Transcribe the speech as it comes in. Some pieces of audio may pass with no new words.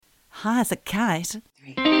high as a kite.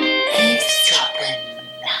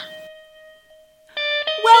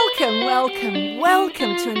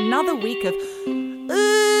 Welcome to another week of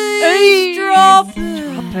Eavesdropping.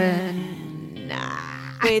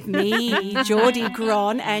 With me, Geordie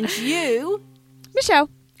Gron, and you, Michelle.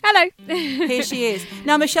 Hello. Here she is.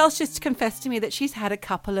 Now, Michelle's just confessed to me that she's had a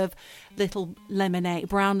couple of little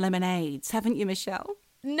brown lemonades. Haven't you, Michelle?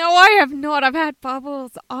 No, I have not. I've had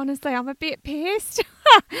bubbles. Honestly, I'm a bit pissed.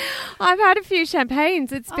 I've had a few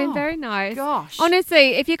champagnes. It's been very nice. Gosh.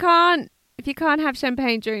 Honestly, if you can't have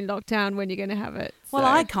champagne during lockdown, when you're going to have it? Well,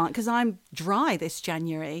 I can't because I'm dry this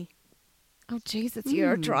January. Oh, Jesus,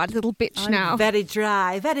 you're a dry little bitch I'm now. very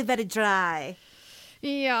dry. Very, very dry.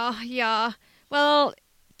 Yeah. Well,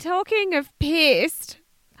 talking of pissed.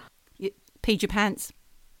 You peed your pants.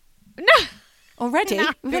 No. Already? No.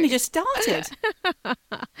 We've only just started.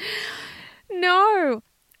 No.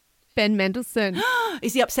 Ben Mendelsohn.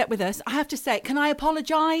 Is he upset with us? I have to say, can I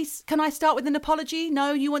apologise? Can I start with an apology?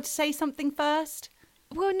 No, you want to say something first?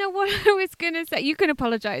 Well, no, what I was going to say. You can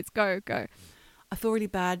apologise. Go. I feel really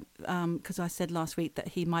bad because I said last week that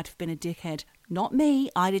he might have been a dickhead. Not me.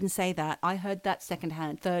 I didn't say that. I heard that second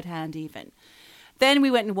hand, third hand even. Then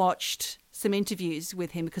we went and watched some interviews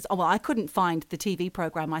with him because, I couldn't find the TV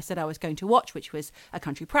programme I said I was going to watch, which was A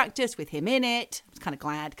Country Practice with him in it. I was kind of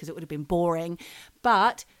glad because it would have been boring.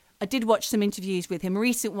 But I did watch some interviews with him,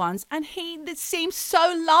 recent ones, and he seems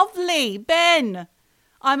so lovely. Ben,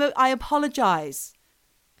 I apologise.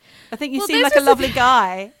 I think you seem like a lovely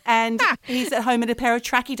guy, and he's at home in a pair of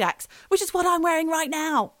tracky dacks, which is what I'm wearing right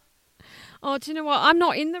now. Oh, do you know what? I'm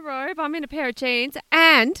not in the robe. I'm in a pair of jeans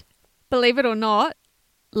and, believe it or not,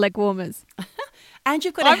 leg warmers. And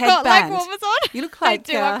you've got a headband. I've got leg warmers on. You look like... I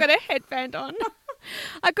do. I've got a headband on.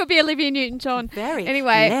 I could be Olivia Newton-John. Very.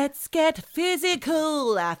 Anyway. Let's get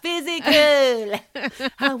physical. I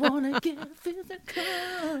want to get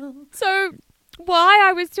physical. So... why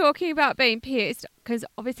I was talking about being pissed, because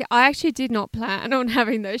obviously I actually did not plan on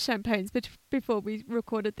having those champagnes before we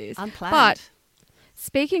recorded this. Unplanned. But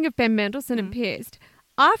speaking of Ben Mendelsohn and pissed,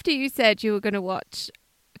 after you said you were going to watch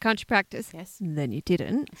Country Practice, yes, then you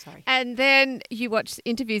didn't. I'm sorry. And then you watched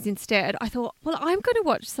interviews instead. I thought, well, I'm going to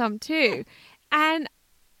watch some too. And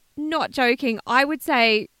not joking, I would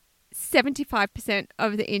say 75%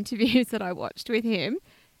 of the interviews that I watched with him,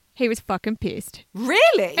 he was fucking pissed.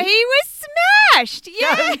 Really? He was smashed.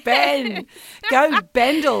 Yeah. Go Ben. Go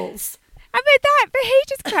Bendels. But he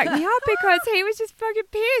just cracked me up because he was just fucking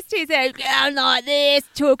pissed. He's like, I'm like this,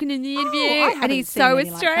 talking in the interview. And he's so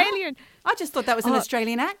Australian. I just thought that was an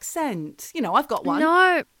Australian accent. You know, I've got one.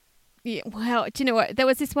 No. Yeah, well, do you know what? There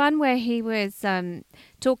was this one where he was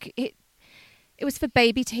talking. It was for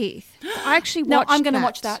baby teeth. I actually watched No, I'm going to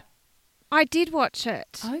watch that. I did watch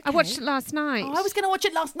it. Okay. I watched it last night. Oh, I was going to watch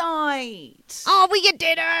it last night. Oh, well, you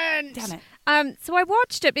didn't. Damn it. So I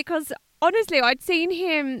watched it because, honestly, I'd seen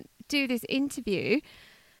him do this interview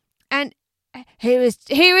and he was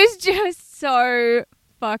just so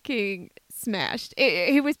fucking smashed.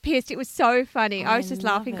 He was pissed. It was so funny. I was just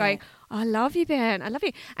laughing, going, I love you, Ben. I love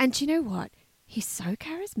you. And do you know what? He's so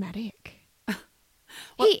charismatic.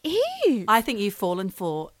 Well, he is. I think you've fallen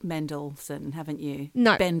for Mendelsohn, haven't you?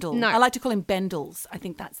 No. Bendel. No. I like to call him Bendels. I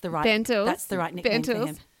think that's the right Bendels. That's the right nickname for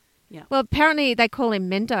him. Yeah. Well, apparently they call him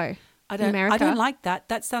Mendo. In America. I don't like that.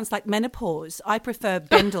 That sounds like menopause. I prefer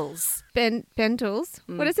Bendels. Bendels.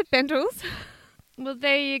 What is it, Bendels? Well,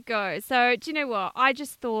 there you go. So, do you know what? I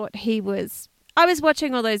just thought I was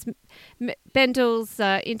watching all those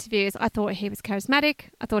Bendels interviews. I thought he was charismatic.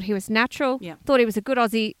 I thought he was natural. Yeah. Thought he was a good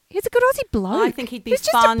Aussie. He's a good Aussie bloke. I think he'd be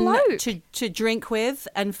fun to drink with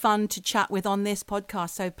and fun to chat with on this podcast.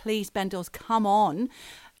 So please, Bendels, come on.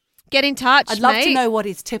 Get in touch, I'd love to know what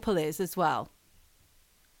his tipple is as well.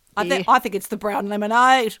 I think it's the brown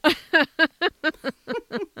lemonade.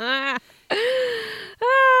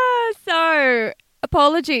 So,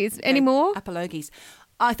 apologies. Any more? Apologies.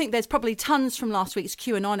 I think there's probably tons from last week's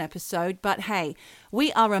QAnon episode, but hey,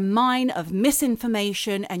 we are a mine of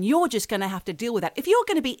misinformation and you're just going to have to deal with that. If you're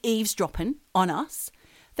going to be eavesdropping on us,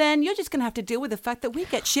 then you're just going to have to deal with the fact that we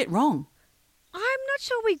get shit wrong. I'm not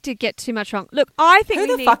sure we did get too much wrong. Look, I think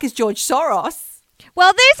Who the fuck is George Soros?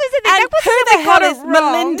 Well, this is the thing. And who the hell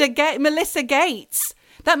is Melissa Gates?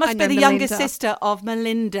 That must be the younger sister of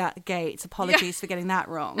Melinda Gates. Apologies for getting that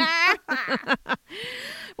wrong.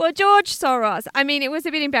 Well, George Soros. I mean, it was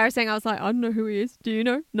a bit embarrassing. I was like, I don't know who he is. Do you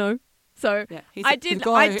know? No. So yeah, I did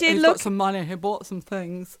look. Got some money. He bought some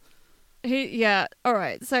things. All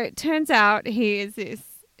right. So it turns out he's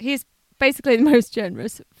basically the most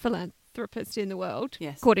generous philanthropist in the world,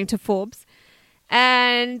 yes, according to Forbes.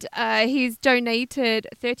 And he's donated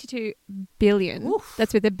 32 billion, Oof.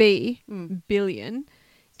 that's with a B, billion,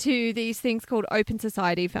 to these things called Open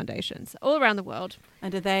Society Foundations all around the world.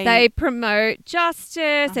 And are they... They promote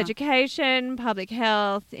justice, education, public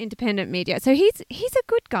health, independent media. So he's a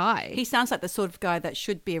good guy. He sounds like the sort of guy that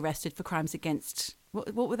should be arrested for crimes against...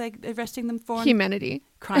 What were they arresting them for? Humanity.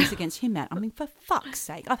 Crimes against humanity. I mean, for fuck's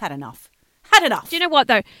sake, I've had enough. Had enough. Do you know what,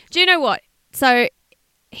 though? Do you know what? So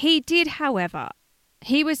he did, however...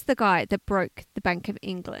 He was the guy that broke the Bank of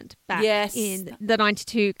England back in the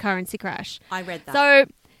 92 currency crash. I read that. So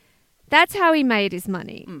that's how he made his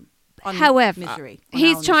money. On However, misery.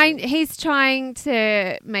 he's trying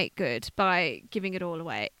to make good by giving it all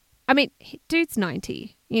away. I mean, dude's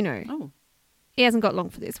 90, you know. Oh. He hasn't got long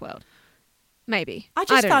for this world. Maybe. I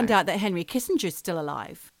just don't found know. out that Henry Kissinger's still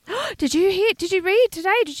alive. Did you read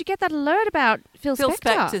today? Did you get that alert about Phil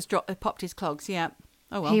Spector? Phil Spector's popped his clogs, yeah.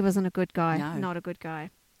 Oh, well. He wasn't a good guy. No. Not a good guy.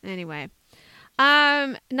 Anyway.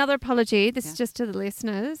 Another apology. This is just to the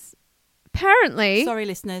listeners. Apparently. Sorry,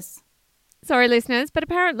 listeners. Sorry, listeners. But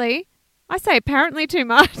apparently. I say apparently too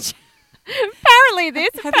much. Apparently this.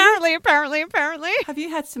 Apparently. Have you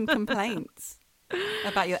had some complaints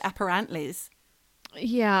about your apparentlies?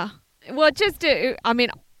 Yeah. Well,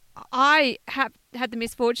 I have had the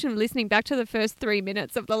misfortune of listening back to the first 3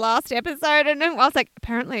 minutes of the last episode, and I was like,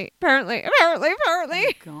 apparently.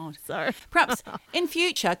 Oh, God. So Perhaps in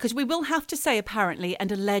future, because we will have to say apparently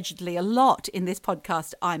and allegedly a lot in this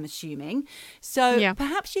podcast, I'm assuming. So Yeah.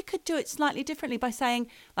 perhaps you could do it slightly differently by saying,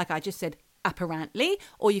 like I just said, apparently,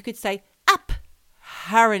 or you could say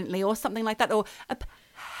apparently or something like that, or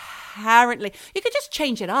apparently. You could just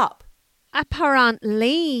change it up.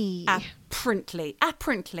 apparently. Apparently.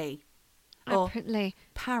 Or Apparently.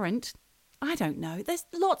 parent. I don't know. There's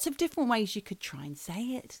lots of different ways you could try and say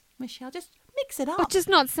it, Michelle. Just mix it up. Or just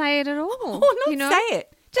not say it at all. Or not you know? say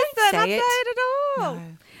it. Just Don't not say say it. it at all. No.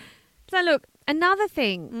 So look, another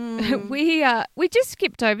thing. We just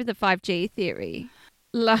skipped over the 5G theory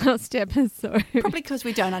last episode. Probably because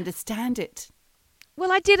we don't understand it.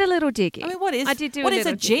 Well, I did a little digging. I mean, what is a what is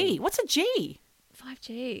a little G? digging. What's a G?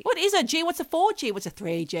 5G. What is a G? What's a 4G? What's a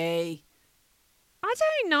 3G? I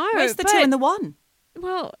don't know. Where's the but, 2 and the 1?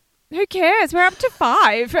 Well, who cares? We're up to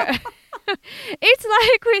 5. It's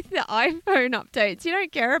like with the iPhone updates. You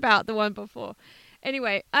don't care about the one before.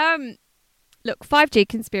 Anyway, look, 5G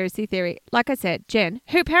conspiracy theory. Like I said, Jen,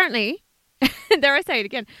 who apparently, there I say it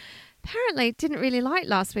again, apparently didn't really like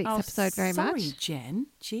last week's episode very much. Sorry, Jen.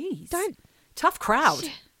 Jeez. Don't. Tough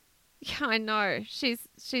crowd. Yeah, I know. She's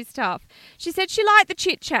tough. She said she liked the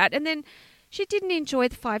chit chat, and then she didn't enjoy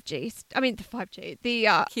the 5G. The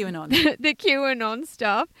QAnon. the QAnon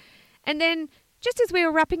stuff. And then just as we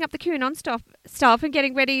were wrapping up the QAnon stuff and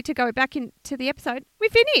getting ready to go back into the episode, we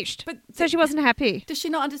finished. So she wasn't happy. Does she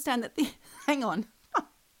not understand that hang on.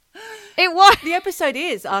 It was. The episode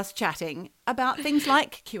is us chatting about things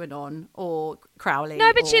like QAnon or Crowley.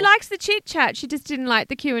 No, but she likes the chit chat. She just didn't like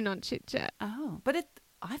the QAnon chit chat. Oh, but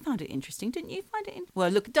I found it interesting. Didn't you find it? Well,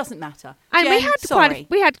 look, it doesn't matter. And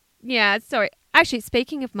Jen, sorry. Actually,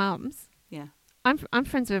 speaking of mums, yeah. I'm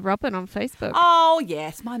friends with Robin on Facebook. Oh,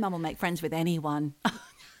 yes. My mum will make friends with anyone.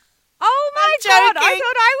 Oh my God, I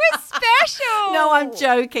thought I was special. No, I'm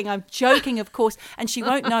joking. I'm joking, of course. And she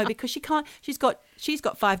won't know because she can't. She's got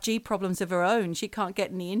 5G problems of her own. She can't get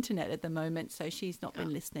any internet at the moment, so she's not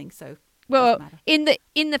been listening. So well, doesn't matter.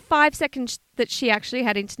 in the 5 seconds that she actually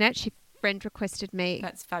had internet, she friend requested me.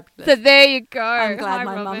 That's fabulous. So there you go. I'm glad Hi,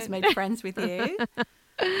 my Robin. mum's made friends with you.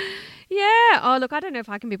 Yeah. Oh, look, I don't know if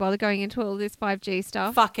I can be bothered going into all this 5G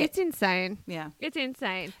stuff. Fuck it. It's insane. Yeah. It's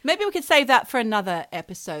insane. Maybe we could save that for another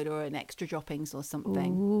episode or an extra droppings or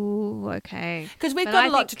something. Ooh, okay. Because we've But got I a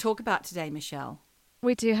lot think to talk about today, Michelle.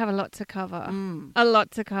 We do have a lot to cover. A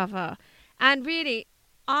lot to cover. And really,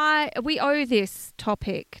 we owe this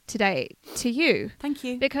topic today to you. Thank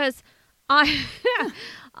you. Because I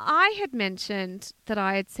had mentioned that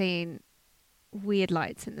I had seen weird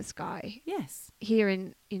lights in the sky Yes. here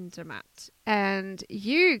in Zermatt, and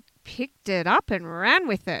you picked it up and ran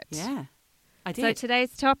with it. Yeah, I did. So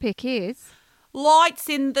today's topic is Lights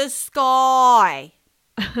in the Sky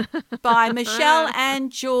by Michelle and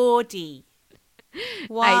Geordie.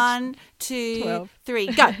 1, 2, 12. 3,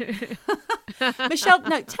 go. Michelle,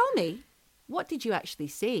 no, tell me, what did you actually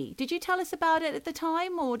see? Did you tell us about it at the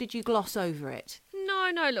time or did you gloss over it?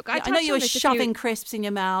 No, look, I know you were shoving crisps in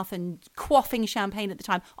your mouth and quaffing champagne at the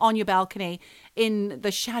time on your balcony in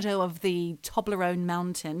the shadow of the Toblerone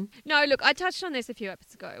mountain. No, look, I touched on this a few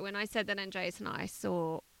episodes ago when I said that Andreas and I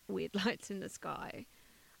saw weird lights in the sky.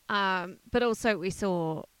 But also we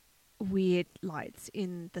saw weird lights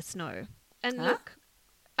in the snow. And Huh? look,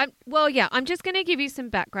 I'm just going to give you some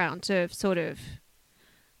background of sort of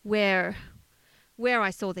where I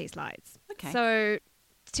saw these lights. Okay. So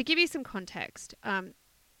to give you some context,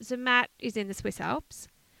 Zermatt is in the Swiss Alps.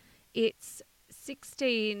 It's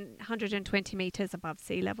 1,620 meters above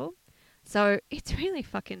sea level. So it's really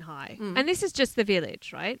fucking high. And this is just the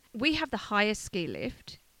village, right? We have the highest ski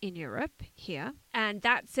lift in Europe here, and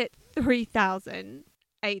that's at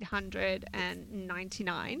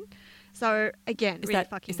 3,899. So again, really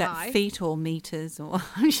fucking high. Is that feet or meters? Or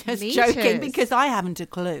I'm just Meters. joking because I haven't a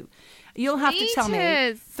clue. You'll have to tell me.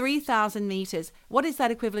 Meters. 3,000 meters. What is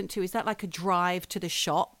that equivalent to? Is that like a drive to the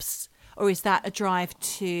shops? Or is that a drive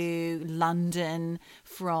to London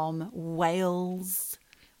from Wales?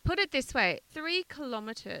 Put it this way, 3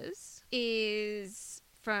 kilometers is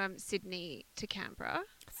from Sydney to Canberra.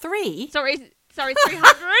 3? Sorry,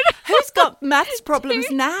 300. Who's got maths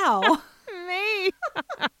problems now? Me.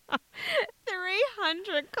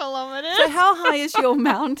 300 kilometers. So how high is your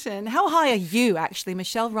mountain? How high are you actually,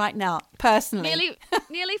 Michelle, right now, personally?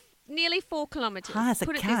 Nearly 4 kilometers. High as a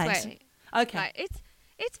Put it kite. this way. Okay. Right,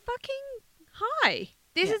 it's fucking high.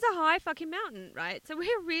 This Yeah. is a high fucking mountain, right? So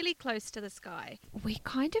we're really close to the sky. We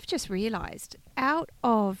kind of just realized to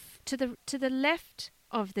the left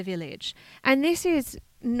of the village, and this is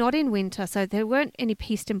not in winter, so there weren't any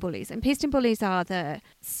piste and bullies. And piste and bullies are the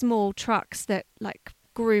small trucks that like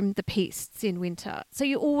groom the pistes in winter. So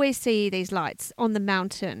you always see these lights on the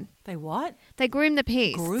mountain. They what? They groom the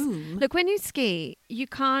pistes. Groom? Look, when you ski, you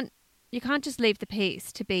can't just leave the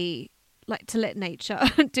piste to be like to let nature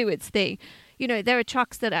do its thing. You know, there are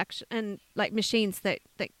trucks that and like machines that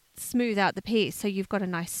smooth out the piste, so you've got a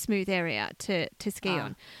nice smooth area to ski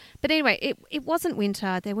on. But anyway, it wasn't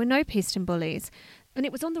winter. There were no piste and bullies, and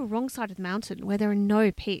it was on the wrong side of the mountain where there are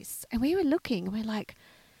no pistes. And we were looking, and we're like,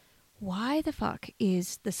 why the fuck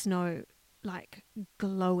is the snow like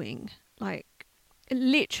glowing, like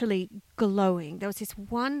literally glowing? There was this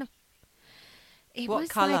one. It What was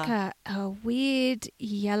colour? like a weird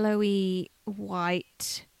yellowy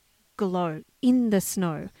white glow in the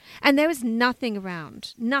snow, and there was nothing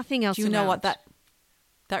around, nothing else. Do you know what around.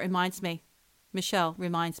 that reminds me? Michelle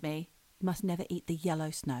reminds me. You must never eat the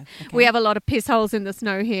yellow snow. Okay? We have a lot of piss holes in the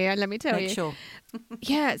snow here, let me tell Make you. sure.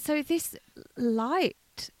 Yeah, so this light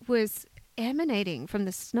was emanating from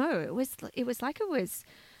the snow. It was like it was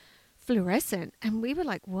fluorescent, and we were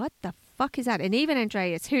like, what the fuck is that? And even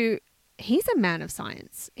Andreas, who he's a man of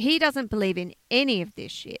science, he doesn't believe in any of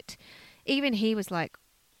this shit. Even he was like,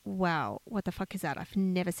 wow, what the fuck is that? I've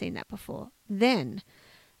never seen that before. Then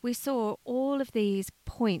we saw all of these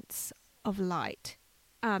points of light.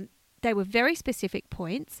 They were very specific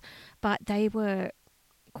points, but they were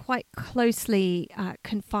quite closely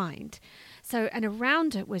confined. So, and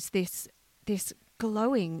around it was this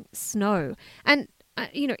glowing snow. And,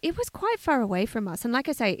 it was quite far away from us. And like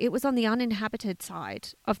I say, it was on the uninhabited side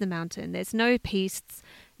of the mountain. There's no pistes.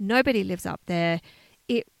 Nobody lives up there.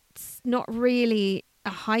 It's not really a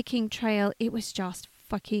hiking trail. It was just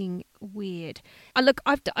fucking weird. Look,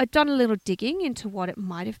 I've done a little digging into what it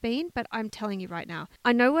might have been, but I'm telling you right now,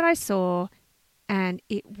 I know what I saw, and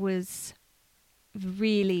it was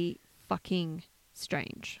really fucking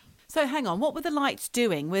strange. So hang on, what were the lights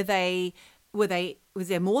doing? Was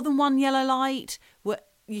there more than one yellow light?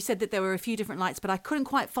 You said that there were a few different lights, but I couldn't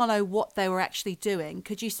quite follow what they were actually doing.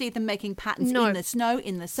 Could you see them making patterns in the snow,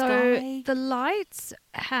 in the So sky? the lights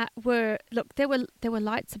were there were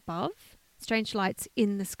lights above, strange lights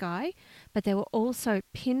in the sky, but there were also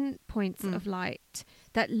pinpoints of light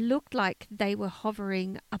that looked like they were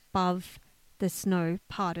hovering above the snow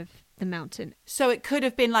part of the mountain. So it could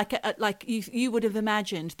have been like you would have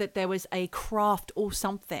imagined that there was a craft or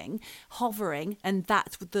something hovering, and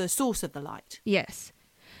that's the source of the light. Yes,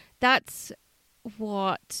 that's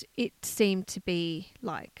what it seemed to be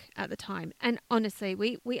like at the time. And honestly,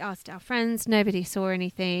 we asked our friends, nobody saw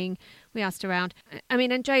anything. We asked around. I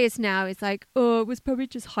mean, Andreas now is like, oh, it was probably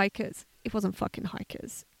just hikers. It wasn't fucking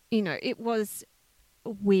hikers. It was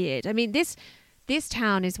weird. I mean, this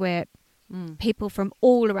town is where people from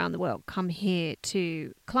all around the world come here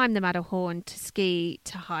to climb the Matterhorn, to ski,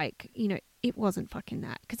 to hike. It wasn't fucking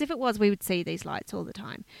that. Because if it was, we would see these lights all the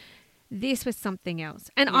time. This was something else.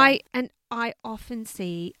 And Yeah. I often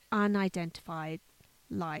see unidentified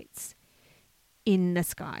lights in the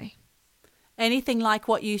sky. Anything like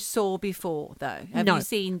what you saw before, though? Have No. you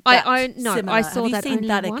seen that similar? I saw Have you that seen only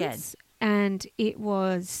that once, again? and it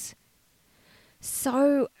was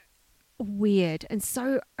so weird and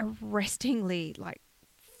so arrestingly like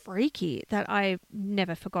freaky that I've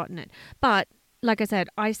never forgotten it. But like I said,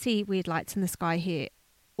 I see weird lights in the sky here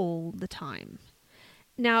all the time.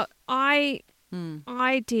 Now, I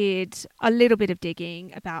did a little bit of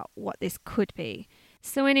digging about what this could be.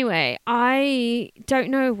 So anyway, I don't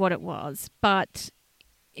know what it was, but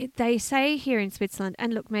they say here in Switzerland,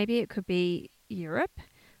 and look, maybe it could be Europe.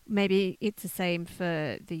 Maybe it's the same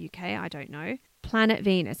for the UK. I don't know. Planet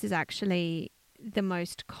Venus is actually the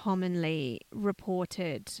most commonly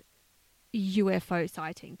reported UFO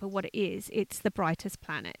sighting. But what it is, it's the brightest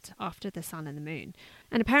planet after the sun and the moon.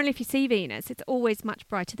 And apparently if you see Venus, it's always much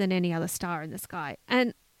brighter than any other star in the sky.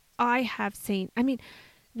 And I have seen, I mean,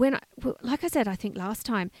 like I said, I think last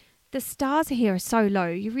time, the stars here are so low,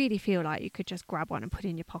 you really feel like you could just grab one and put it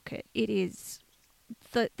in your pocket. It is,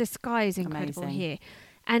 the sky is incredible here.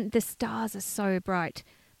 And the stars are so bright.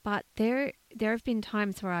 But there have been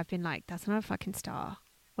times where I've been like, that's not a fucking star.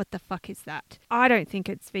 What the fuck is that? I don't think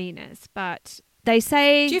it's Venus, but they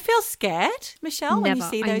say... Do you feel scared, Michelle, when you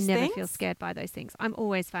see those things? I never feel scared by those things. I'm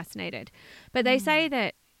always fascinated. But they say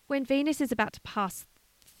that when Venus is about to pass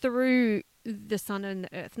through the sun and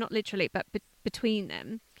the earth, not literally, but between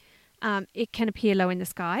them, it can appear low in the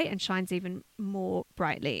sky and shines even more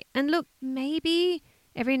brightly. And look, maybe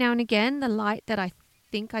every now and again, the light that I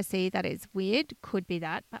think I see that is weird could be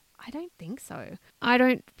that, but I don't think so. I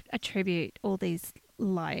don't attribute all these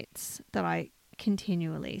lights that I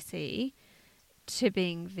continually see to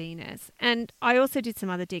being Venus. And I also did some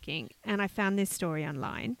other digging and I found this story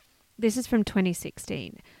online. This is from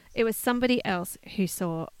 2016. It was somebody else who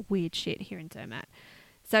saw weird shit here in Zermatt.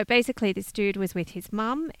 So basically this dude was with his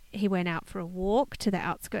mum. He went out for a walk to the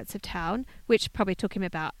outskirts of town, which probably took him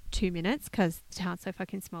about 2 minutes because the town's so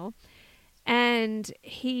fucking small. And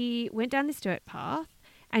he went down this dirt path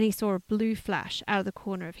and he saw a blue flash out of the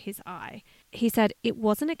corner of his eye. He said it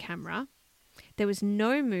wasn't a camera. There was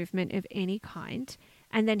no movement of any kind.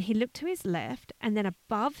 And then he looked to his left and then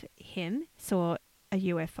above him saw a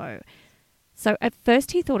UFO. So at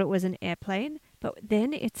first he thought it was an airplane, but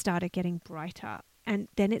then it started getting brighter and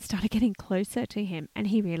then it started getting closer to him. And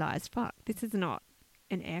he realized, fuck, this is not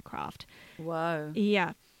an aircraft. Whoa.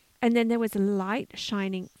 Yeah. And then there was light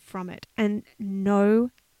shining from it and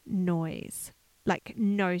no noise, like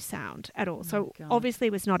no sound at all. So obviously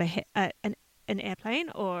it was not an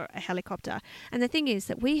airplane or a helicopter. And the thing is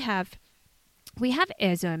that we have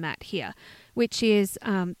Air Zermatt here, which is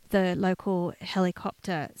the local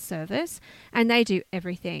helicopter service, and they do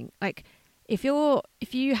everything. Like if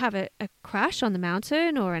you have a crash on the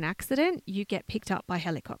mountain or an accident, you get picked up by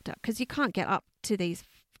helicopter because you can't get up to these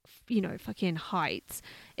fucking heights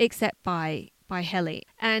except by heli.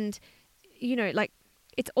 And like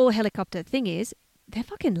it's all helicopter. Thing is, they're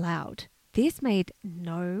fucking loud. This made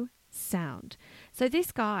no sound. So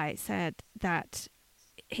this guy said that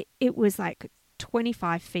it was like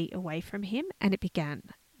 25 feet away from him and it began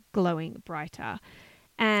glowing brighter.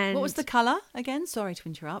 And what was the colour again? Sorry to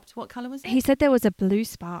interrupt. What colour was it? He said there was a blue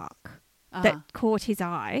spark that caught his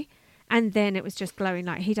eye and then it was just glowing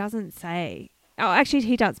light. He doesn't say. Oh, actually,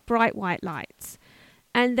 he does. Bright white lights.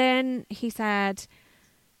 And then he said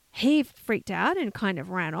he freaked out and kind of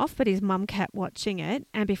ran off, but his mum kept watching it.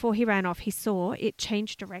 And before he ran off, he saw it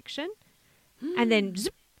change direction and then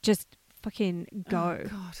zip, just fucking go. Oh,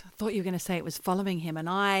 God. I thought you were going to say it was following him, and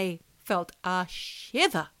I felt a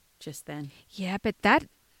shiver just then. Yeah, but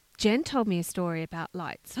Jen told me a story about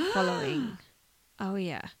lights following. Oh,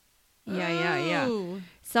 yeah. Yeah.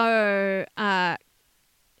 So,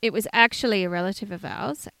 it was actually a relative of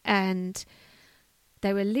ours, and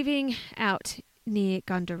they were living out near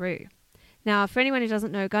Gundaroo. Now, for anyone who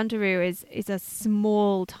doesn't know, Gundaroo is a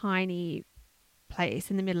small, tiny place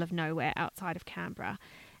in the middle of nowhere outside of Canberra.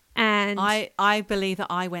 And I believe that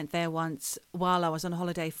I went there once while I was on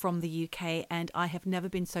holiday from the UK, and I have never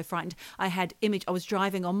been so frightened. I was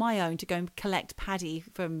driving on my own to go and collect Paddy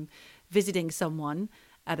from visiting someone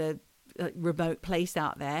at a remote place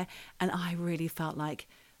out there, and I really felt like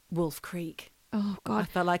Wolf Creek. Oh, God. I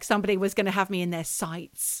felt like somebody was going to have me in their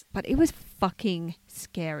sights. But it was fucking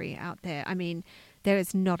scary out there. I mean, there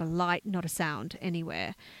is not a light, not a sound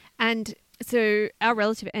anywhere. And so our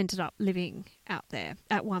relative ended up living out there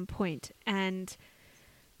at one point. And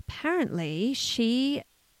apparently she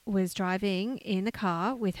was driving in the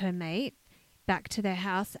car with her mate back to their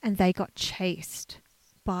house and they got chased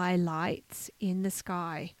by lights in the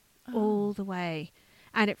sky all the way.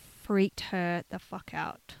 And it freaked her the fuck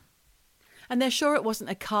out. And they're sure it wasn't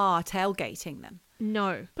a car tailgating them?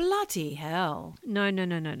 No. Bloody hell. No.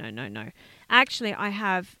 Actually, I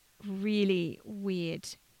have really weird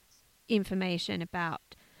information about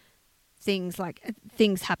things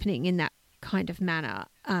happening in that kind of manner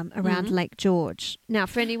around Lake George. Now,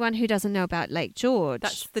 for anyone who doesn't know about Lake George...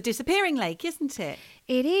 That's the disappearing lake, isn't it?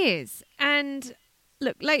 It is. And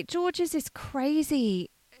look, Lake George is this crazy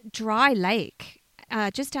dry lake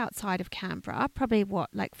just outside of Canberra. Probably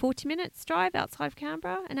 40 minutes drive outside of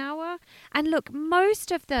Canberra, an hour. And look,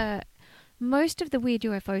 most of the weird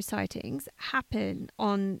UFO sightings happen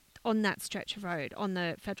on that stretch of road on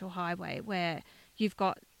the Federal Highway where you've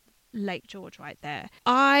got Lake George right there.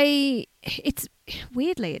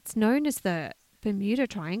 It's known as the Bermuda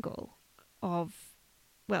Triangle of,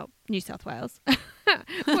 New South Wales,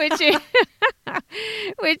 which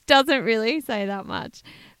doesn't really say that much.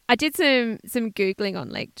 I did some Googling on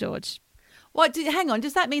Lake George. Hang on,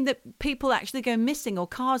 does that mean that people actually go missing or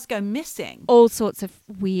cars go missing? All sorts of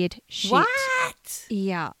weird shit. What?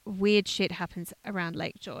 Yeah, weird shit happens around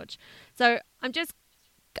Lake George. So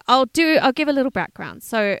I'll give a little background.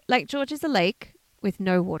 So Lake George is a lake with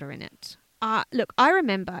no water in it. Look, I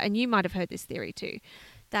remember, and you might have heard this theory too,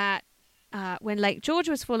 that when Lake George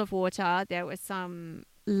was full of water, there was some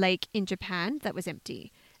lake in Japan that was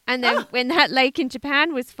empty. And then when that lake in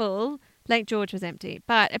Japan was full, Lake George was empty.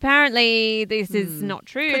 But apparently this is not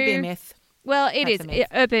true. Could be a myth. Well, it is.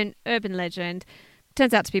 Urban legend.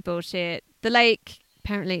 Turns out to be bullshit. The lake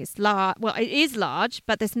apparently is large. Well, it is large,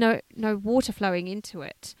 but there's no water flowing into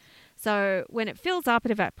it. So when it fills up,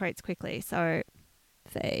 it evaporates quickly. So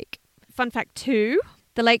fake. Fun fact 2,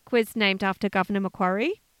 the lake was named after Governor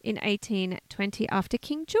Macquarie in 1820 after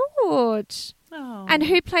King George. Oh. And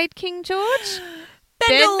who played King George?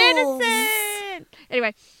 Ben Mendelsohn.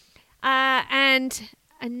 Anyway, and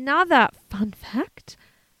another fun fact,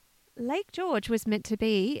 Lake George was meant to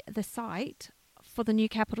be the site for the new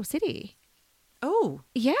capital city. Oh.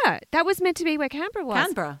 Yeah, that was meant to be where Canberra was.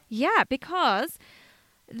 Canberra. Yeah, because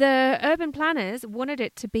the urban planners wanted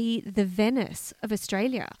it to be the Venice of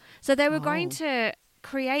Australia. So they were going to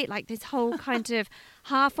create like this whole kind of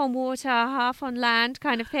half on water, half on land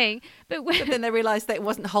kind of thing. But then they realised that it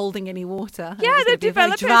wasn't holding any water. Yeah, the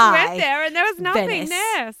developers went there and there was nothing Venice.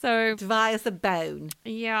 there. So dry as a bone.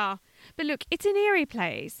 Yeah. But look, it's an eerie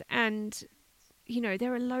place and,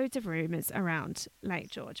 there are loads of rumours around Lake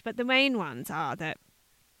George. But the main ones are that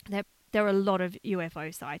there are a lot of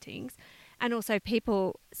UFO sightings. And also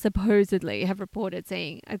people supposedly have reported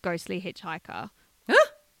seeing a ghostly hitchhiker. Huh?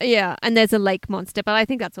 Yeah, and there's a lake monster, but I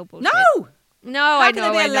think that's all bullshit. No, How I can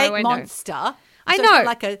know. there Be a lake monster. I So know. it's not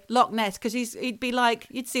like a Loch Ness because he'd be like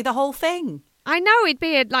you'd see the whole thing. I know he'd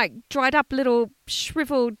be a dried up little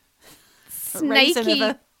shriveled snaky.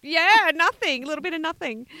 Nothing. A little bit of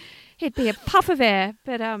nothing. He'd be a puff of air,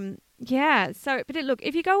 but yeah. So, but look,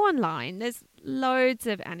 if you go online, there's loads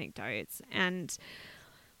of anecdotes, and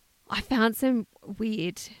I found some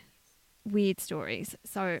weird stories.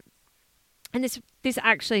 So. And this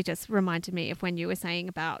actually just reminded me of when you were saying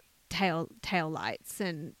about tail lights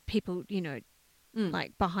and people,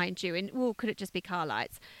 like behind you. And, could it just be car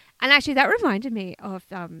lights? And actually that reminded me of,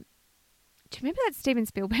 do you remember that Steven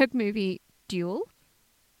Spielberg movie, Duel?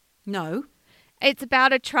 No. It's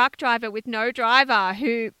about a truck driver with no driver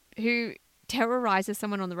who terrorizes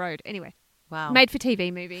someone on the road. Anyway. Wow. Made for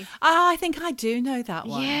TV movie. I think I do know that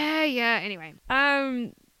one. Yeah. Anyway.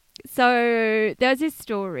 So there's this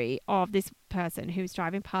story of this person who was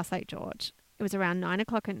driving past Lake George. It was around 9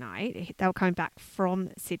 o'clock at night. They were coming back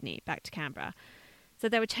from Sydney back to Canberra. So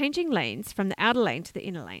they were changing lanes from the outer lane to the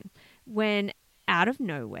inner lane when out of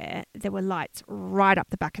nowhere there were lights right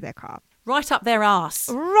up the back of their car. Right up their arse.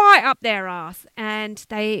 Right up their arse. And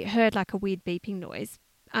they heard like a weird beeping noise.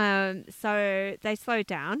 So they slowed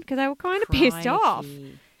down because they were kind of pissed off.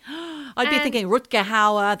 I'd be thinking Rutger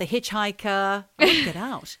Hauer, the hitchhiker. I wouldn't get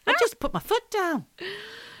out. I'd just put my foot down.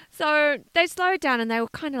 So they slowed down and they were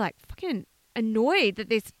kind of like fucking annoyed that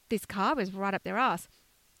this car was right up their ass.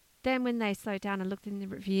 Then when they slowed down and looked in the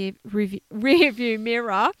rear view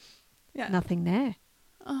mirror, nothing there.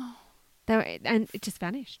 Oh. And it just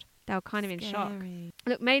vanished. They were kind of in shock.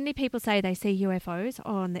 Look, mainly people say they see UFOs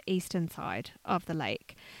on the eastern side of the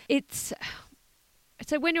lake.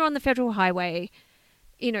 So when you're on the Federal Highway,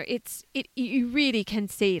 you really can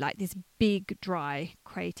see like this big dry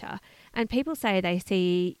crater, and people say they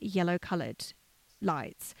see yellow coloured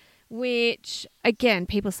lights, which again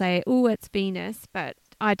people say, oh, it's Venus, but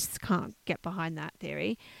I just can't get behind that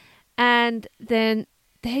theory. And then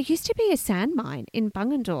there used to be a sand mine in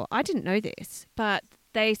Bungendore. I didn't know this, but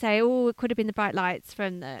they say, oh, it could have been the bright lights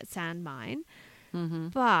from the sand mine. Mm-hmm.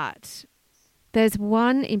 But there's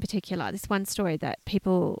one in particular, this one story that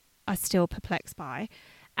people are still perplexed by.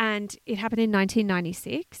 And it happened in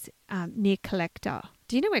 1996 near Collector.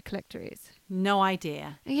 Do you know where Collector is? No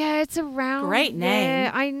idea. Yeah, it's around. Great name.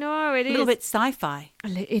 Yeah, I know it is. A little bit sci-fi.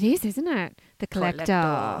 It is, isn't it? The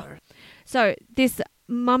Collector. So this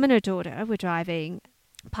mum and her daughter were driving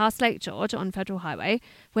past Lake George on Federal Highway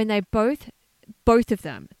when they both of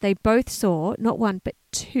them, they both saw not one but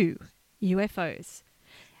 2 UFOs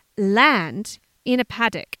land in a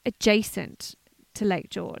paddock adjacent to Lake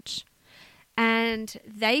George. And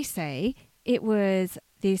they say it was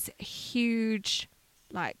this huge,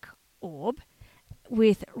 like, orb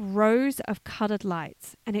with rows of coloured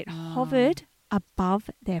lights, and it hovered above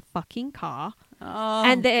their fucking car.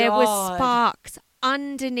 And there was sparks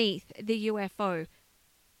underneath the UFO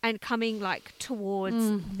and coming, like,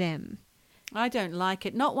 towards them. I don't like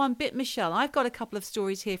it. Not one bit, Michelle. I've got a couple of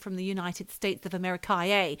stories here from the United States of America,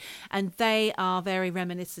 and they are very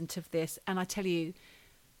reminiscent of this. And I tell you,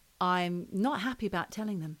 I'm not happy about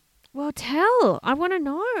telling them. Well, tell. I want to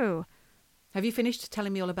know. Have you finished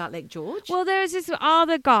telling me all about Lake George? Well, there's this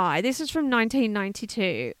other guy. This is from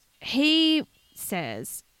 1992. He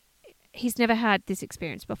says he's never had this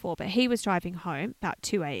experience before, but he was driving home about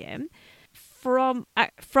 2 a.m. from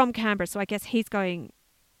Canberra. So I guess he's going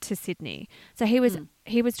to Sydney. So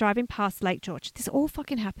he was driving past Lake George. This all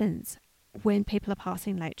fucking happens when people are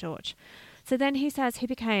passing Lake George. So then he says he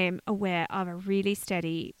became aware of a really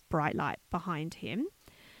steady bright light behind him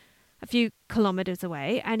a few kilometers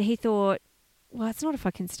away, and he thought, well, it's not a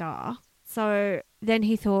fucking star. So then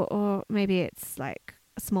he thought, oh, maybe it's like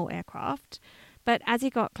a small aircraft. But as he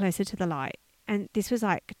got closer to the light, and this was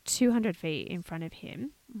like 200 feet in front of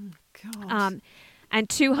him, God. And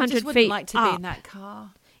 200 I just feet wouldn't like to up, be in that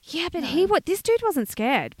car. Yeah, but this dude wasn't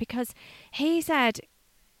scared because he said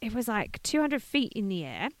it was like 200 feet in the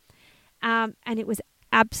air, and it was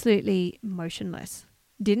absolutely motionless.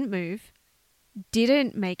 Didn't move,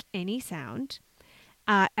 didn't make any sound,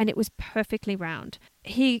 and it was perfectly round.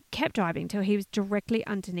 He kept driving till he was directly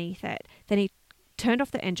underneath it. Then he turned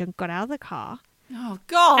off the engine, got out of the car. Oh,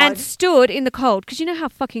 God. And stood in the cold, because you know how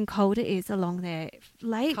fucking cold it is along there,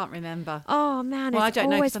 Lake. Can't remember. Oh, man, Well, it's I don't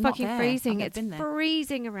know, always 'cause I'm not fucking there. freezing. I've It's never been there.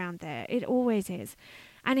 freezing around there. It always is.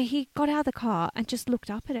 And he got out of the car and just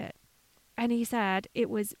looked up at it. And he said it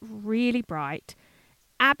was really bright,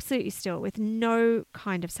 absolutely still, with no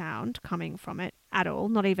kind of sound coming from it at all,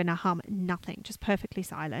 not even a hum, nothing, just perfectly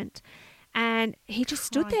silent. And he just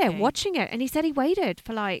stood there Crikey. watching it. And he said he waited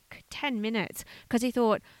for like 10 minutes because he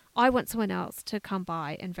thought, I want someone else to come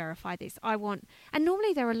by and verify this. And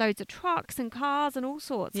normally there are loads of trucks and cars and all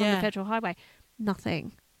sorts on the Federal Highway.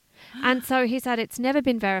 Nothing. And so he said it's never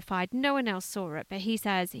been verified. No one else saw it, but he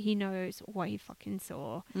says he knows what he fucking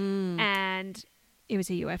saw. And it was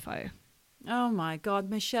a UFO. Oh, my God,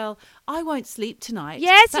 Michelle. I won't sleep tonight.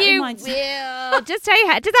 Yes, That you reminds- will. Just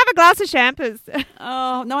have a glass of shampoos.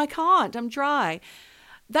 Oh, no, I can't. I'm dry.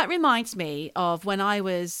 That reminds me of when I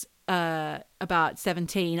was about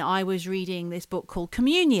 17, I was reading this book called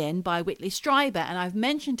Communion by Whitley Strieber, and I've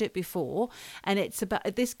mentioned it before. And it's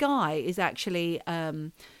about this guy is actually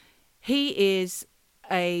he is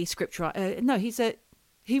a scriptwriter. No,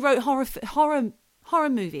 he wrote horror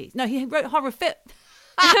movies. No, he wrote horror film.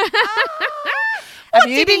 Have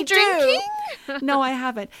you been drinking? No, I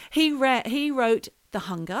haven't. He wrote The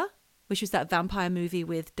Hunger, which was that vampire movie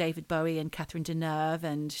with David Bowie and Catherine Deneuve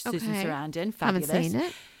and Susan Sarandon. Fabulous. Haven't seen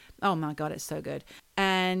it. Oh my God, it's so good.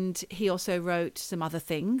 And he also wrote some other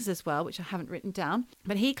things as well, which I haven't written down.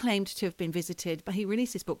 But he claimed to have been visited, but he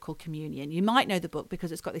released this book called Communion. You might know the book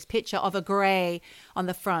because it's got this picture of a grey on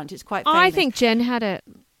the front. It's quite famous. I think Jen had it.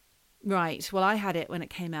 Right. Well, I had it when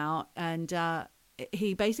it came out. And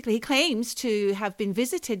he claims to have been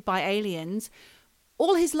visited by aliens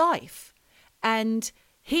all his life. And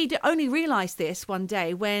he only realized this one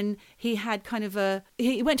day when he had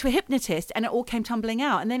he went to a hypnotist and it all came tumbling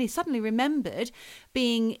out. And then he suddenly remembered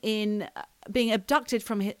being abducted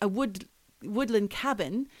from a woodland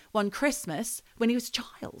cabin one Christmas when he was a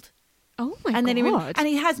child. Oh my and God. Then and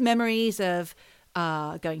he has memories of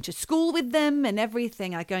going to school with them and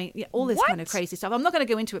everything, all this kind of crazy stuff. I'm not going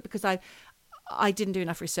to go into it because I didn't do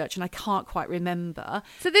enough research and I can't quite remember.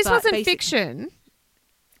 So this wasn't fiction?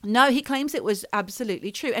 No, he claims it was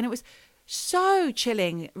absolutely true. And it was so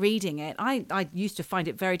chilling reading it. I used to find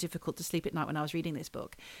it very difficult to sleep at night when I was reading this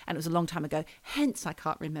book. And it was a long time ago. Hence, I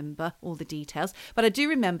can't remember all the details. But I do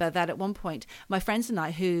remember that at one point, my friends and I,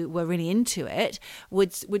 who were really into it,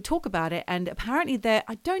 would talk about it. And apparently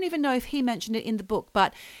I don't even know if he mentioned it in the book,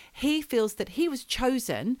 but he feels that he was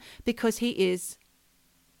chosen because he is,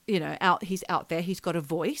 he's out there. He's got a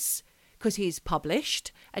voice, because he's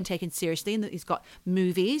published and taken seriously, and that he's got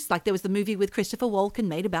movies. Like there was the movie with Christopher Walken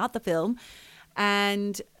made about the film.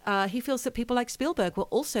 And he feels that people like Spielberg were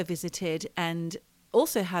also visited and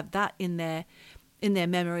also have that in their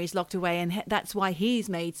memories locked away. And that's why he's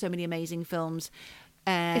made so many amazing films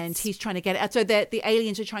And he's trying to get it. So the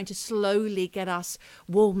aliens are trying to slowly get us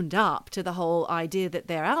warmed up to the whole idea that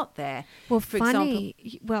they're out there. Well, For funny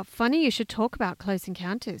example, you should talk about Close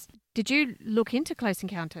Encounters. Did you look into Close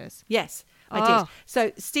Encounters? yes, I did.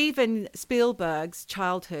 So Steven Spielberg's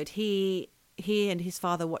childhood, he and his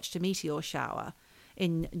father watched a meteor shower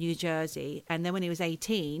in New Jersey. And then when he was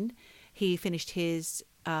 18, he finished his,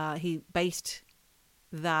 he based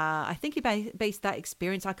that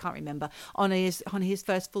experience, I can't remember, on his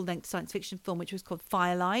first full-length science fiction film, which was called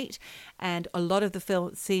Firelight, and a lot of the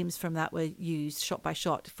film themes from that were used shot by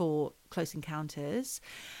shot for Close Encounters.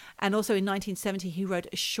 And also in 1970, he wrote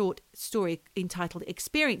a short story entitled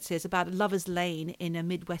Experiences about a lover's lane in a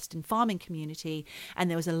Midwestern farming community,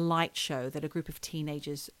 and there was a light show that a group of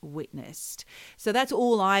teenagers witnessed. So that's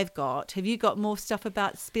all I've got. Have you got more stuff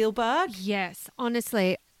about Spielberg? Yes,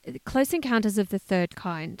 honestly, Close Encounters of the Third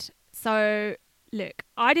Kind. So, look,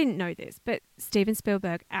 I didn't know this, but Steven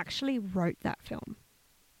Spielberg actually wrote that film.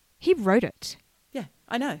 He wrote it. Yeah,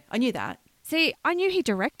 I know. I knew that. See, I knew he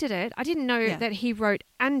directed it. I didn't know that he wrote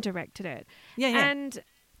and directed it. Yeah. And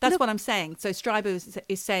that's what I'm saying. So Stryber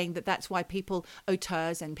is saying that that's why people,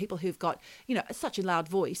 auteurs and people who've got, such a loud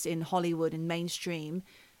voice in Hollywood and mainstream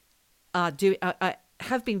have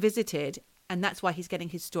been visited. And that's why he's getting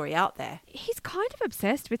his story out there. He's kind of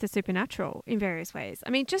obsessed with the supernatural in various ways. I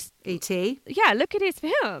mean, just... E.T. Yeah, look at his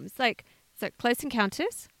films. So Close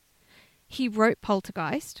Encounters. He wrote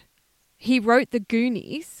Poltergeist. He wrote The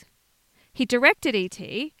Goonies. He directed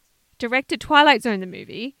E.T., directed Twilight Zone the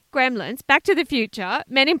movie, Gremlins, Back to the Future,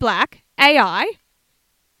 Men in Black, AI.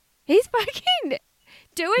 He's fucking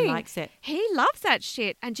doing... He likes it. He loves that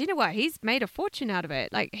shit. And do you know what? He's made a fortune out of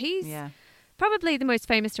it. He's... Yeah. Probably the most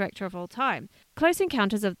famous director of all time. Close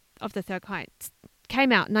Encounters of the Third Kind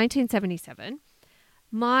came out in 1977.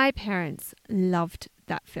 My parents loved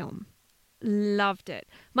that film. Loved it.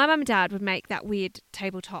 My mum and dad would make that weird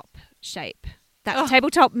tabletop shape.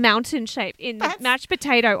 Tabletop mountain shape in the mashed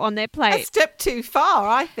potato on their plate. A step too far,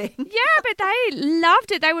 I think. Yeah, but they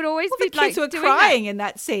loved it. They would always be the kids were crying in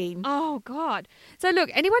that scene. Oh, God. So,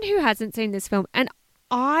 look, anyone who hasn't seen this film, and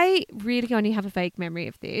I really only have a vague memory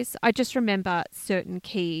of this. I just remember certain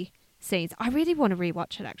key scenes. I really want to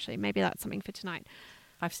rewatch it, actually. Maybe that's something for tonight.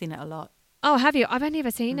 I've seen it a lot. Oh, have you? I've only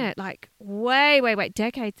ever seen it way,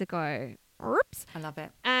 decades ago. Oops. I love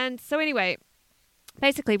it. And so anyway,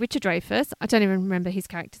 basically Richard Dreyfuss, I don't even remember his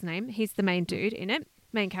character's name. He's the main dude in it,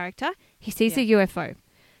 main character. He sees a UFO.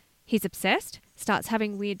 He's obsessed, starts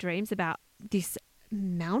having weird dreams about this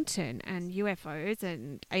mountain and UFOs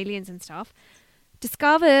and aliens and stuff.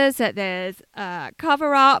 Discovers that there's a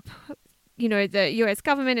cover-up, the US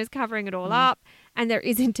government is covering it all up, and there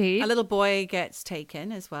is indeed... A little boy gets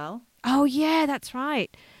taken as well. Oh, yeah, that's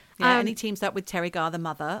right. Yeah, and he teams up with Terry Garr, the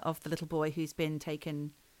mother of the little boy who's been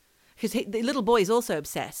taken... Because the little boy is also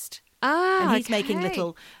obsessed. And he's making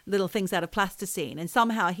little things out of plasticine. And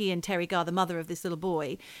somehow he and Terry Garr, the mother of this little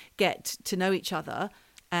boy, get to know each other,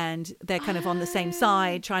 and they're kind of on the same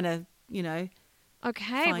side, trying to,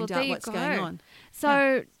 find out what's going on.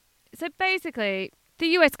 So basically, the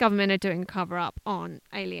US government are doing a cover-up on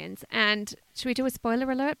aliens. And should we do a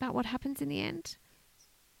spoiler alert about what happens in the end?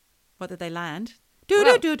 What, did they land? Well,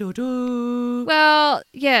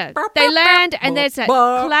 yeah. They land and there's that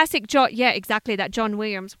classic John... Yeah, exactly, that John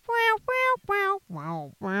Williams.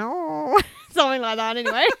 Something like that,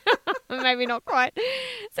 anyway. Maybe not quite.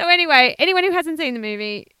 So anyway, anyone who hasn't seen the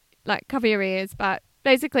movie, cover your ears. But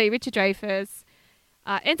basically, Richard Dreyfuss...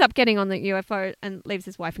 ends up getting on the UFO and leaves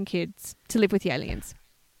his wife and kids to live with the aliens.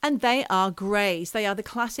 And they are greys. They are the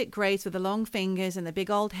classic greys with the long fingers and the big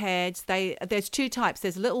old heads. There's two types.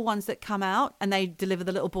 There's little ones that come out and they deliver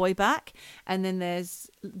the little boy back. And then there's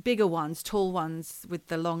bigger ones, tall ones with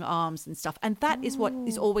the long arms and stuff. And that is what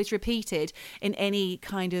is always repeated in any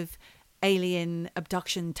kind of alien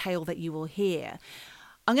abduction tale that you will hear.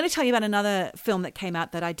 I'm going to tell you about another film that came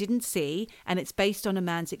out that I didn't see, and it's based on a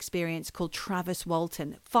man's experience called Travis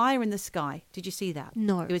Walton, Fire in the Sky. Did you see that?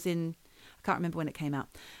 No. It was I can't remember when it came out.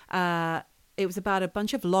 It was about a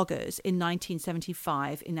bunch of loggers in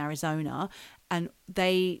 1975 in Arizona, and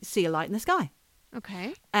they see a light in the sky.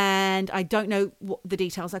 Okay. And I don't know what the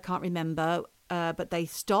details, I can't remember, but they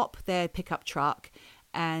stop their pickup truck,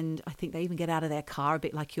 and I think they even get out of their car, a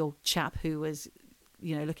bit like your chap who was...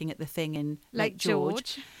 looking at the thing in Lake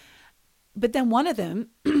George. But then one of them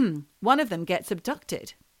gets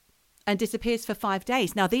abducted and disappears for 5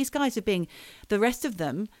 days. Now, these guys are the rest of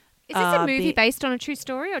them... Is this a movie based on a true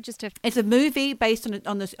story or just a... It's a movie based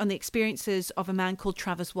on the experiences of a man called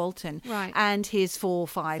Travis Walton and his 4 or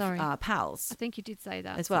 5 pals. I think you did say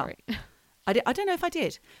that. As well. Sorry. I don't know if I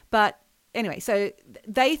did, but anyway, so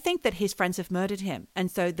they think that his friends have murdered him, and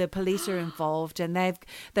so the police are involved, and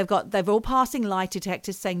they've all passing lie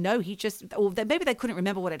detectors saying no, maybe they couldn't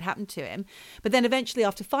remember what had happened to him, but then eventually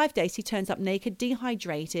after 5 days he turns up naked,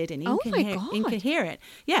 dehydrated, and incoherent.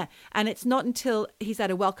 Yeah, and it's not until he's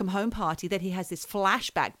at a welcome home party that he has this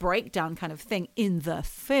flashback breakdown kind of thing in the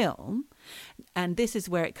film. And this is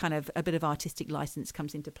where it kind of a bit of artistic license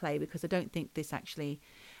comes into play, because I don't think this actually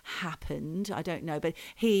happened. I don't know. But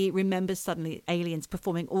he remembers suddenly aliens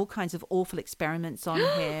performing all kinds of awful experiments on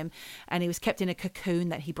him. And he was kept in a cocoon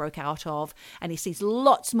that he broke out of. And he sees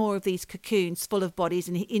lots more of these cocoons full of bodies.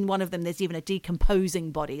 And in one of them, there's even a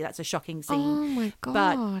decomposing body. That's a shocking scene. Oh, my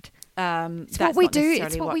God. But it's what we do.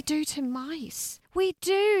 It's what we do to mice. We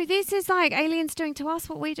do. This is like aliens doing to us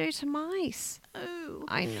what we do to mice. Oh,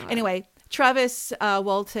 I know. Anyway, Travis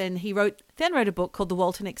Walton, he wrote a book called The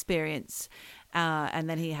Walton Experience, and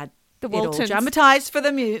then he had the it all Waltons dramatized for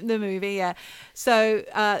the movie. Yeah, so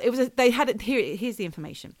they had it here. Here's the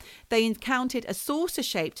information. They encountered a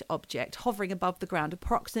saucer-shaped object hovering above the ground,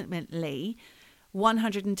 approximately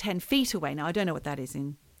 110 feet away. Now I don't know what that is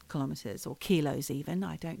in kilometers or kilos, even.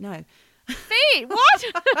 I don't know. Feet? What?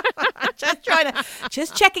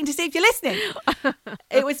 just checking to see if you're listening.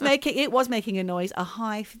 It was making a noise, a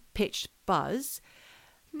high-pitched buzz.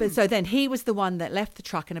 But so then he was the one that left the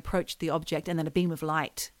truck and approached the object, and then a beam of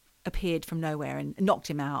light appeared from nowhere and knocked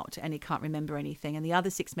him out, and he can't remember anything. And the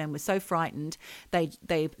other 6 men were so frightened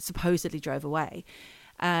they supposedly drove away.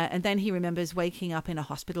 And then he remembers waking up in a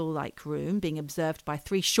hospital-like room, being observed by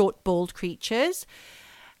 3 short, bald creatures.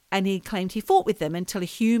 And he claimed he fought with them until a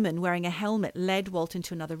human wearing a helmet led Walton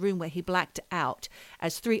to another room where he blacked out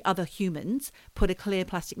as 3 other humans put a clear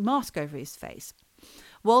plastic mask over his face.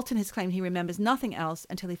 Walton has claimed he remembers nothing else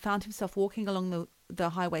until he found himself walking along the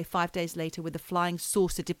highway 5 days later with a flying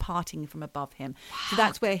saucer departing from above him. Wow. So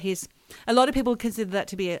that's where a lot of people consider that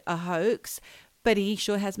to be a hoax, but he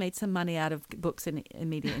sure has made some money out of books and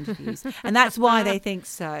media interviews. And that's why they think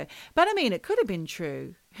so. But I mean, it could have been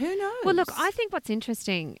true. Who knows? Well, look, I think what's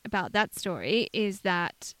interesting about that story is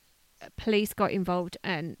that police got involved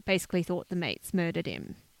and basically thought the mates murdered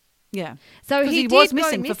him. Yeah. So he was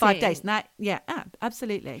missing for 5 days. And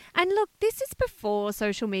absolutely. And look, this is before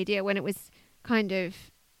social media, when it was kind of,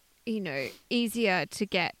 easier to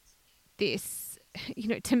get this,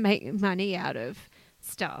 to make money out of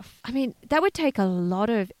stuff. I mean, that would take a lot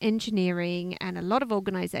of engineering and a lot of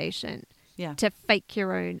organization to fake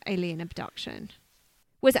your own alien abduction.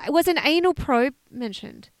 Was an anal probe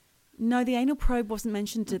mentioned? No, the anal probe wasn't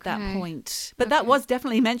mentioned at that point. But that was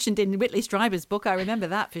definitely mentioned in Whitley Strieber's book. I remember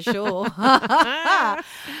that for sure. But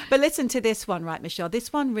listen to this one, right, Michelle?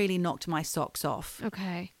 This one really knocked my socks off.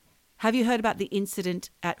 Okay. Have you heard about the incident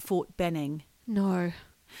at Fort Benning? No.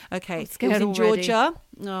 Okay. It was in Georgia.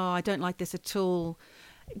 Oh, I don't like this at all.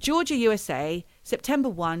 Georgia, USA, September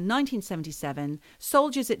 1, 1977.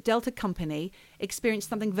 Soldiers at Delta Company experienced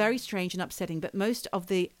something very strange and upsetting, but most of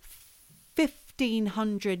the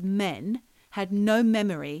 1,500 men had no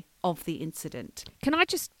memory of the incident. Can I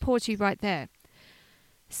just pause you right there?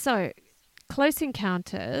 So, Close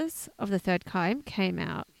Encounters of the Third Kind came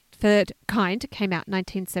out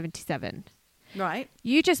 1977. Right.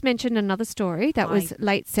 You just mentioned another story that was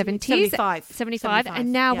late 70s. 75.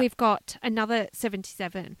 And now we've got another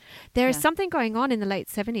 77. There is something going on in the late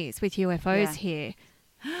 70s with UFOs here.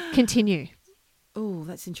 Continue. Oh,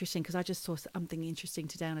 that's interesting, because I just saw something interesting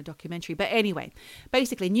today on a documentary. But anyway,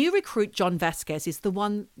 basically, new recruit John Vasquez is the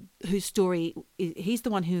one whose story, he's the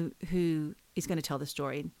one who is going to tell the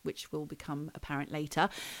story, which will become apparent later.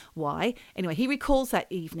 Why? Anyway, he recalls that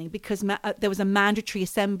evening because there was a mandatory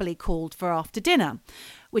assembly called for after dinner,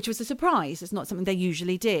 which was a surprise. It's not something they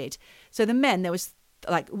usually did. So the men, there was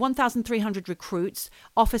like 1,300 recruits,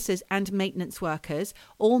 officers and maintenance workers,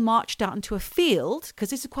 all marched out into a field, because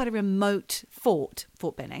this is quite a remote Fort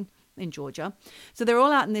Benning in Georgia. So they're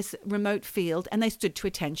all out in this remote field, and they stood to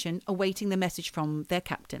attention, awaiting the message from their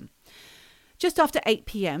captain. Just after 8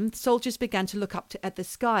 p.m., soldiers began to look up at the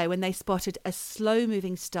sky when they spotted a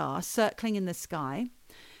slow-moving star circling in the sky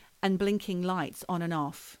and blinking lights on and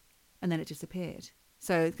off, and then it disappeared.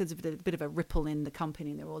 So there's a bit of a ripple in the company,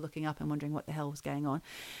 and they're all looking up and wondering what the hell was going on.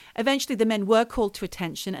 Eventually, the men were called to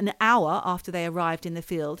attention an hour after they arrived in the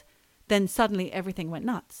field. Then suddenly everything went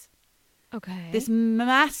nuts. Okay. This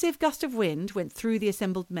massive gust of wind went through the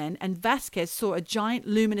assembled men, and Vasquez saw a giant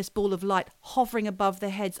luminous ball of light hovering above the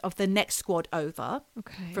heads of the next squad over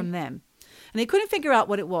from them. And he couldn't figure out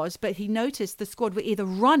what it was, but he noticed the squad were either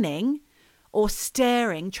running or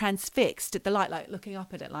staring, transfixed at the light, like looking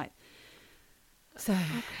up at it, like... So,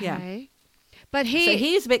 yeah. But So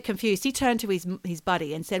he is a bit confused. He turned to his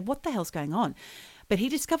buddy and said, "What the hell's going on?" But he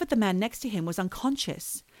discovered the man next to him was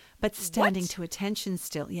unconscious, but standing to attention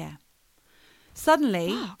still. Yeah.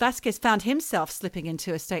 Suddenly, Vasquez found himself slipping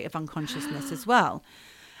into a state of unconsciousness as well.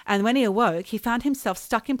 And when he awoke, he found himself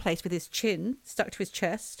stuck in place with his chin stuck to his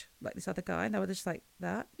chest, like this other guy. And they were just like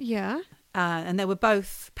that. Yeah. And they were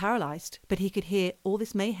both paralyzed, but he could hear all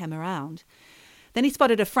this mayhem around. Then he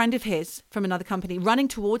spotted a friend of his from another company running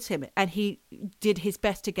towards him, and he did his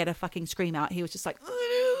best to get a fucking scream out. He was just like,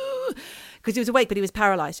 because he was awake, but he was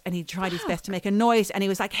paralyzed, and he tried his best to make a noise, and he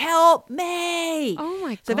was like, "Help me!" Oh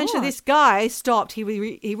my God. So eventually this guy stopped. He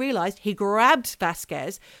realized, he grabbed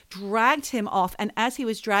Vasquez, dragged him off, and as he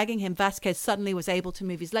was dragging him, Vasquez suddenly was able to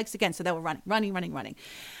move his legs again. So they were running.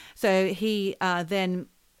 So he then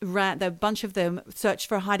ran. The bunch of them searched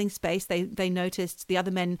for a hiding space. They noticed the other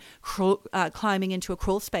men climbing into a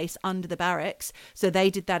crawl space under the barracks, so they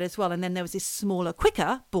did that as well. And then there was this smaller,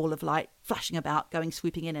 quicker ball of light flashing about,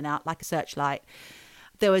 swooping in and out like a searchlight.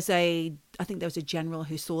 I think there was a general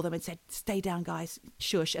who saw them and said, "Stay down, guys,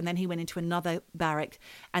 shush." And then he went into another barrack,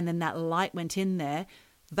 and then that light went in there.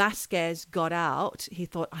 Vasquez got out. He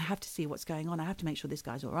thought, "I have to see what's going on. I have to make sure this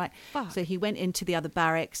guy's all right." Fuck. So he went into the other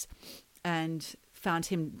barracks and found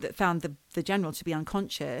the general to be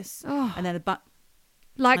unconscious. And then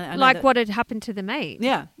like what had happened to the mate.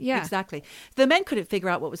 Yeah, exactly. The men couldn't figure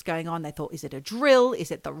out what was going on. They thought, is it a drill?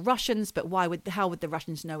 Is it the Russians? But how would the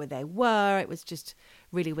Russians know where they were? It was just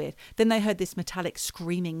really weird. Then they heard this metallic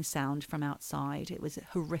screaming sound from outside. It was a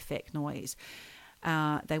horrific noise.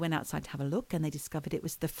 They went outside to have a look, and they discovered it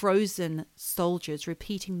was the frozen soldiers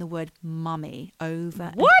repeating the word "mummy"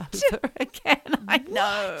 over and over again. I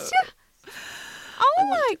know. Oh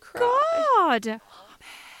my God.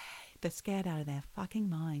 They're scared out of their fucking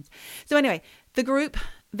minds. So anyway, the group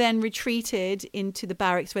then retreated into the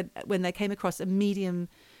barracks when they came across a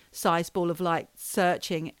medium-sized ball of light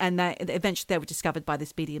searching, and eventually they were discovered by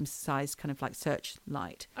this medium-sized kind of like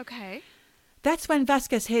searchlight. Okay. That's when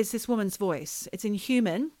Vasquez hears this woman's voice. It's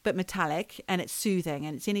inhuman, but metallic, and it's soothing,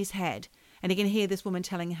 and it's in his head. And he can hear this woman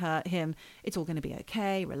telling him, "It's all going to be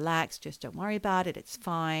okay, relax, just don't worry about it, it's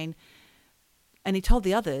fine." And he told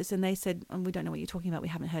the others, and they said, "We don't know what you're talking about. We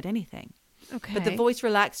haven't heard anything." Okay. But the voice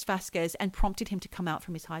relaxed Vasquez and prompted him to come out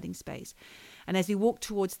from his hiding space. And as he walked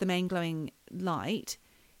towards the main glowing light,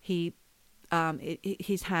 his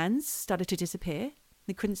hands started to disappear.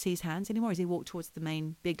 He couldn't see his hands anymore as he walked towards the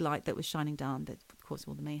main big light that was shining down that caused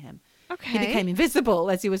all the mayhem. Okay. He became invisible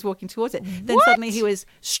as he was walking towards it. Then What? suddenly he was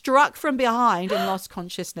struck from behind and lost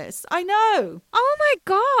consciousness. I know. Oh my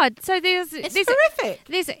God. So there's It's this horrific.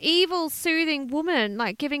 this evil soothing woman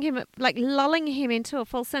like giving him lulling him into a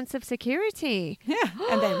false sense of security. Yeah.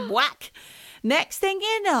 And then whack. Next thing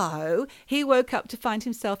you know, he woke up to find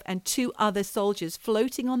himself and two other soldiers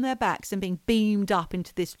floating on their backs and being beamed up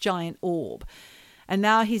into this giant orb. And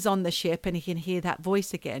now he's on the ship and he can hear that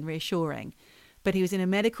voice again, reassuring. But he was in a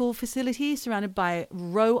medical facility surrounded by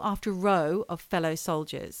row after row of fellow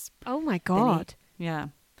soldiers. Oh my God.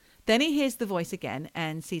 Then he hears the voice again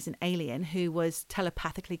and sees an alien who was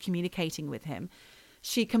telepathically communicating with him.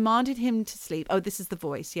 She commanded him to sleep. Oh, this is the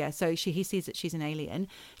voice. Yeah. So he sees that she's an alien.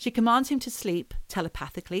 She commands him to sleep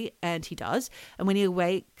telepathically, and he does. And when he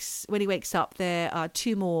wakes up, there are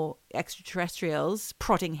two more extraterrestrials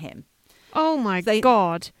prodding him. Oh my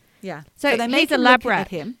God. Yeah. So they he's make a him lab look rat. at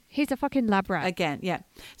him. He's a fucking lab rat. Again, yeah.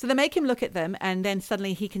 So they make him look at them, and then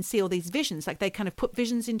suddenly he can see all these visions. Like they kind of put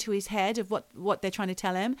visions into his head of what they're trying to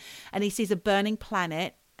tell him. And he sees a burning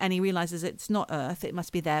planet, and he realizes it's not Earth. It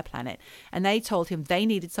must be their planet. And they told him they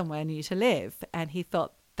needed somewhere new to live, and he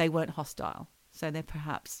felt they weren't hostile. So they're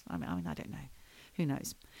perhaps, I mean, I don't know. Who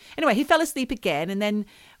knows? Anyway, he fell asleep again and then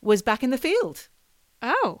was back in the field.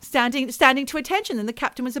 Oh. Standing to attention, and the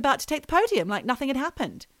captain was about to take the podium like nothing had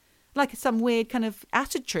happened. Like some weird kind of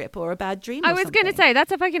acid trip or a bad dream. I was going to say,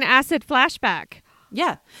 that's a fucking acid flashback.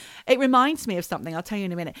 Yeah. It reminds me of something. I'll tell you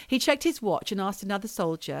in a minute. He checked his watch and asked another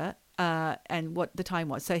soldier and what the time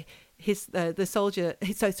was. So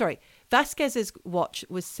Vasquez's watch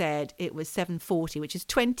was said it was 7:40, which is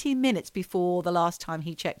 20 minutes before the last time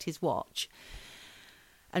he checked his watch.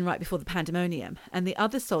 And right before the pandemonium. And the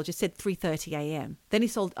other soldier said 3:30 a.m. Then he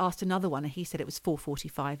asked another one, and he said it was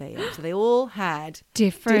 4:45 a.m. So they all had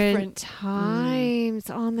different times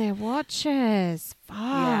on their watches. Fuck.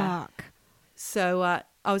 Yeah. So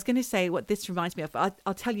I was going to say what this reminds me of.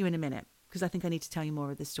 I'll tell you in a minute, because I think I need to tell you more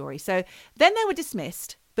of the story. So then they were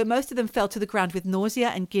dismissed, but most of them fell to the ground with nausea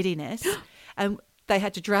and giddiness. And they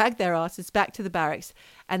had to drag their asses back to the barracks.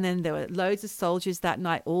 And then there were loads of soldiers that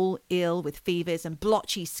night, all ill with fevers and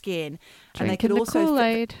blotchy skin. Drinking and they could the also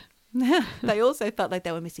Kool-Aid. They also felt like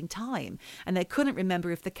they were missing time, and they couldn't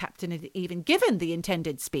remember if the captain had even given the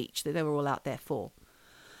intended speech that they were all out there for.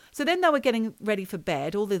 So then they were getting ready for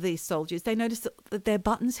bed, all of these soldiers. They noticed that their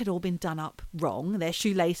buttons had all been done up wrong. Their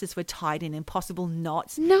shoelaces were tied in impossible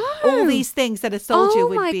knots. No. All these things that a soldier Oh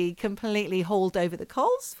would my- be completely hauled over the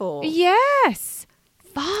coals for. Yes.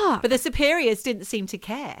 Fuck. But the superiors didn't seem to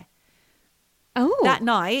care. Oh. That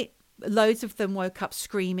night, loads of them woke up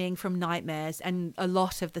screaming from nightmares, and a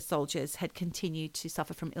lot of the soldiers had continued to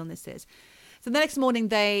suffer from illnesses. So the next morning,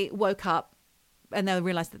 they woke up and they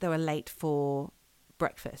realized that they were late for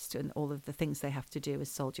breakfast and all of the things they have to do as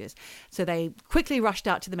soldiers. So they quickly rushed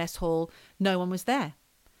out to the mess hall. No one was there.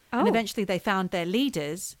 And eventually they found their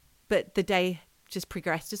leaders, but the day just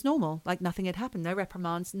progressed as normal, like nothing had happened, no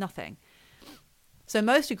reprimands, nothing. So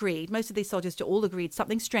most of these soldiers all agreed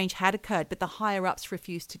something strange had occurred, but the higher-ups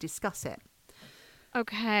refused to discuss it.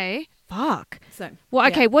 Okay. Fuck. So, Well,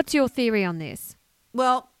 okay, yeah. what's your theory on this?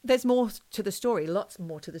 Well, there's more to the story, lots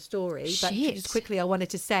more to the story. But Shit. just quickly, I wanted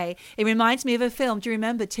to say, it reminds me of a film. Do you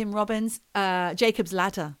remember Tim Robbins' Jacob's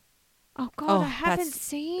Ladder? Oh, God, Oh, I haven't that's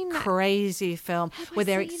seen that. Crazy film Have I where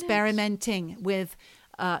they're seen it? experimenting with,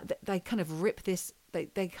 they kind of rip this,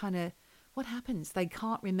 they kind of, what happens? They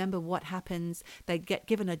can't remember what happens. They get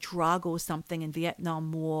given a drug or something in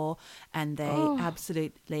Vietnam War, and they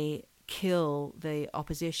absolutely kill the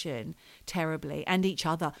opposition terribly and each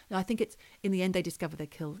other. And I think it's in the end they discover they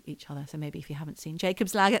kill each other. So maybe if you haven't seen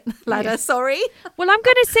Jacob's Ladder, Yes. sorry. Well, I'm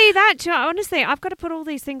going to see that. too. Honestly, I've got to put all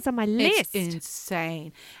these things on my list. It's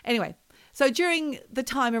insane. Anyway, so during the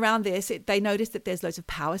time around this, they noticed that there's loads of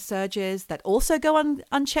power surges that also go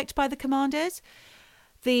unchecked by the commanders.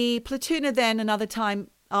 The platooner then, another time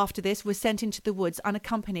after this, was sent into the woods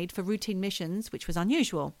unaccompanied for routine missions, which was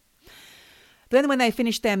unusual. Then when they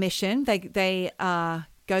finished their mission, they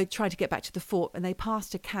go try to get back to the fort, and they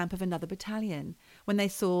passed a camp of another battalion. When they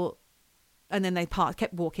saw, and then they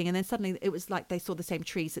kept walking, and then suddenly it was like they saw the same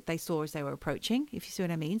trees that they saw as they were approaching, if you see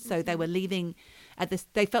what I mean. So they were leaving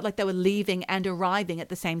they felt like they were leaving and arriving at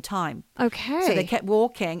the same time. Okay. So they kept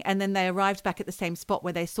walking, and then they arrived back at the same spot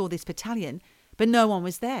where they saw this battalion, but no one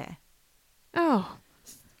was there. Oh.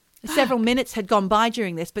 Several minutes had gone by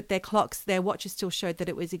during this, but their watches still showed that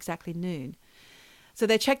it was exactly noon. So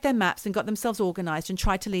they checked their maps and got themselves organized and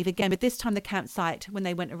tried to leave again. But this time the campsite, when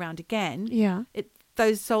they went around again, Yeah.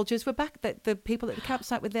 those soldiers were back. The people at the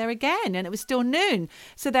campsite were there again, and it was still noon.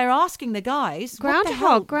 So they're asking the guys, what the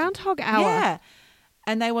hell? Groundhog hour. Yeah.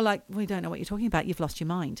 And they were like, we don't know what you're talking about. You've lost your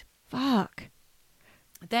mind. Fuck.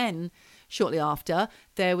 Then, shortly after,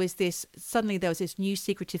 there was this new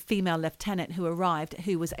secretive female lieutenant who arrived,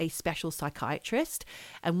 who was a special psychiatrist.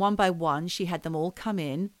 And one by one, she had them all come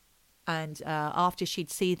in. And after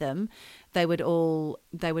she'd see them, they would all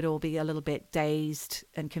be a little bit dazed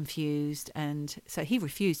and confused. And so he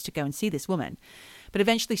refused to go and see this woman. But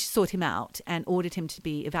eventually she sought him out and ordered him to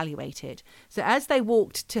be evaluated. So as they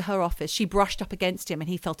walked to her office, she brushed up against him and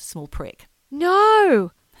he felt a small prick.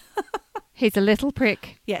 No. He's a little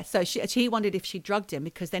prick. Yeah, so she wondered if she drugged him,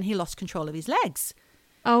 because then he lost control of his legs.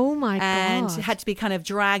 Oh my And God. had to be kind of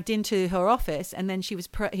dragged into her office, and then she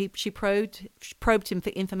probed him for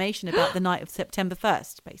information about the night of September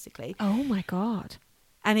 1st, basically. Oh my God.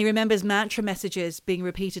 And he remembers mantra messages being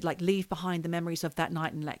repeated, like "leave behind the memories of that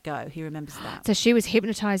night and let go." He remembers that. So she was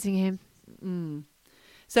hypnotizing him.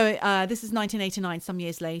 So this is 1989. Some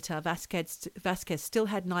years later, Vasquez still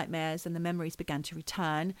had nightmares, and the memories began to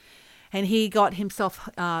return. And he got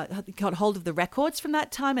hold of the records from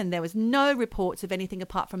that time, and there was no reports of anything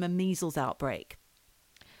apart from a measles outbreak.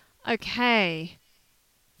 Okay.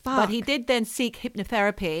 Fuck. But he did then seek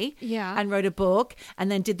hypnotherapy, Yeah. and wrote a book,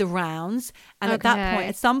 and then did the rounds. And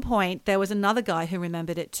at some point, there was another guy who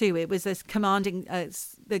remembered it too. It was this command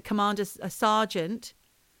sergeant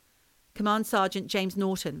James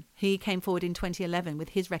Norton. He came forward in 2011 with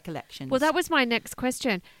his recollections. Well, that was my next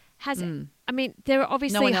question. I mean, there are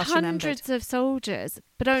obviously one else hundreds of soldiers,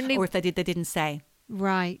 but only... or if they did, they didn't say.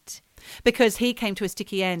 Right. Because he came to a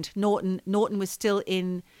sticky end. Norton was still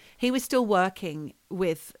working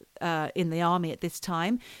with in the army at this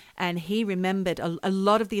time, and he remembered a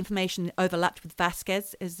lot of the information overlapped with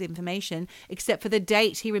Vasquez's information, except for the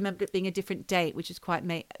date. He remembered it being a different date, which is quite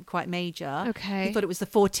major. Okay. He thought it was the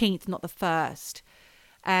 14th, not the 1st.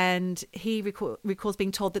 And he recalls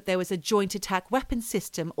being told that there was a joint attack weapon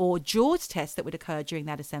system, or JAWS test, that would occur during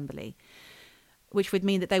that assembly, which would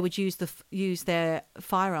mean that they would use their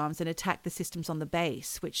firearms and attack the systems on the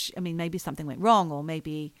base, which, I mean, maybe something went wrong, or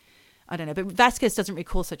maybe, I don't know. But Vasquez doesn't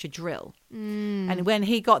recall such a drill. And when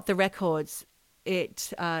he got the records,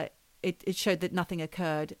 it showed that nothing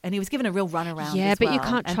occurred, and he was given a real runaround. Yeah, as but you well.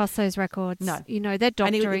 can't trust those records. No. You know, they're And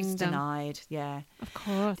doctoring it was them. denied. Yeah, Of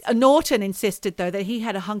course. Norton insisted though that he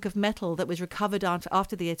had a hunk of metal that was recovered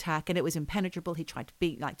after the attack, and it was impenetrable. He tried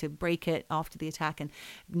to break it after the attack and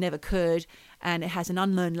never could. And it has an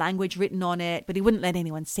unknown language written on it, but he wouldn't let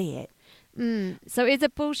anyone see it. So is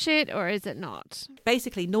it bullshit or is it not?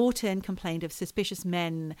 Basically, Norton complained of suspicious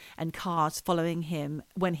men and cars following him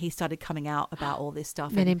when he started coming out about all this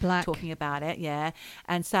stuff. Men and in Black. talking about it, yeah.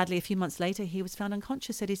 And sadly, a few months later, he was found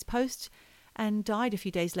unconscious at his post and died a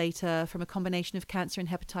few days later from a combination of cancer and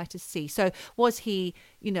hepatitis C. So was he,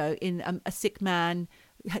 in a sick man,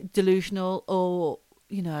 delusional, or,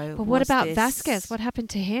 But what was about this- Vasquez? What happened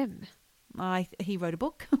to him? He wrote a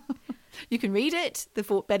book. You can read it, The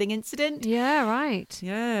Fort Benning Incident. Yeah, right.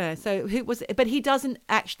 Yeah, so but he doesn't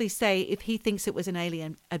actually say if he thinks it was an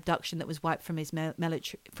alien abduction that was wiped from his mind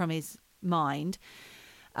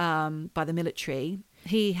by the military.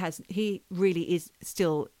 He really is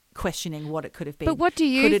still questioning what it could have been. But what do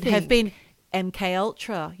you Could it think? have been MK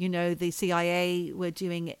Ultra? The CIA were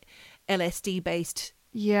doing LSD based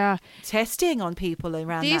Yeah. testing on people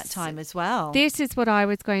around that time as well. This is what I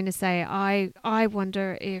was going to say. I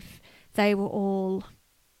wonder if they were all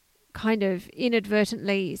kind of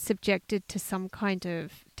inadvertently subjected to some kind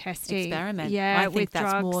of testing. Experiment. Yeah, I think with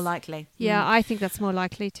that's drugs. more likely. Yeah, Mm. I think that's more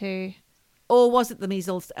likely too. Or was it the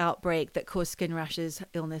measles outbreak that caused skin rashes,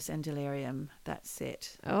 illness, and delirium? That's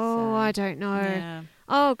it. Oh, So, I don't know. yeah.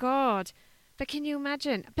 Oh, God. But can you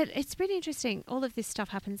imagine? But it's really interesting. All of this stuff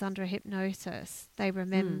happens under hypnosis. They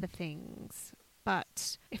remember things.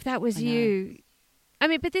 But if that was I know. you...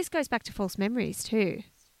 but this goes back to false memories too.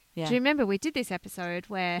 Yeah. Do you remember we did this episode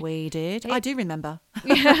where... We did. I do remember.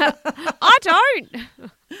 Yeah, I don't.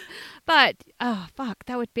 But, oh, fuck,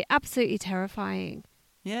 that would be absolutely terrifying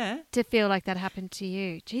Yeah. to feel like that happened to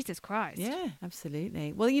you. Jesus Christ. Yeah,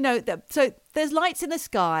 absolutely. Well, so there's lights in the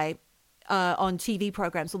sky on TV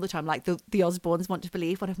programs all the time, like the Osbournes Want to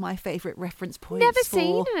Believe, one of my favourite reference points. Never for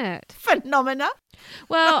seen it. Phenomena.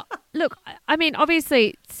 Well, look,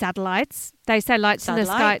 obviously satellites. They say lights in the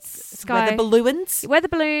sky. Weather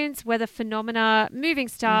balloons, weather phenomena, moving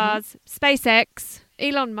stars, SpaceX,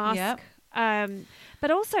 Elon Musk. Yep.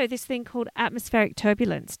 But also this thing called atmospheric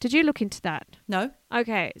turbulence. Did you look into that? No.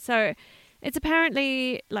 Okay, so it's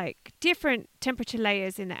apparently like different temperature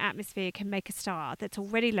layers in the atmosphere can make a star that's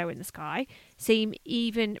already low in the sky seem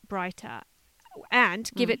even brighter and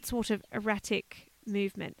give it sort of erratic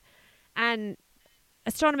movement. And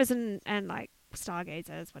astronomers and like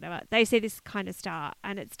stargazers, whatever, they see this kind of star,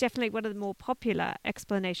 and it's definitely one of the more popular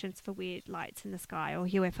explanations for weird lights in the sky or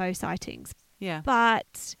UFO sightings. Yeah.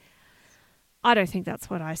 But I don't think that's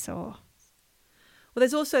what I saw. Well,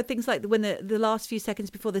 there's also things like when the last few seconds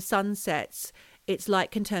before the sun sets, its light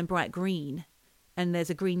can turn bright green, and there's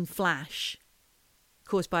a green flash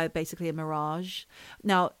caused by basically a mirage.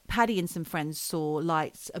 Now, Paddy and some friends saw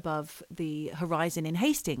lights above the horizon in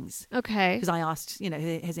Hastings. Okay. Because I asked,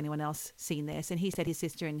 has anyone else seen this? And he said his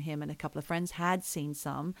sister and him and a couple of friends had seen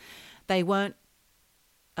some. They weren't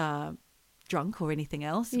drunk or anything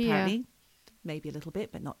else, apparently. Yeah. Maybe a little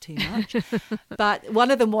bit, but not too much. But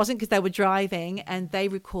one of them wasn't, because they were driving, and they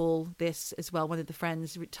recall this as well. One of the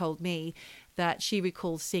friends told me that she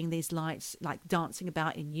recalls seeing these lights like dancing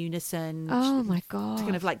about in unison. Oh my God.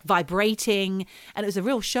 Kind of like vibrating. And it was a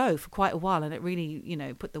real show for quite a while, and it really,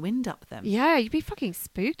 put the wind up them. Yeah, you'd be fucking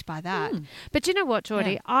spooked by that. But you know what,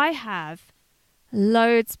 Geordie? Yeah. I have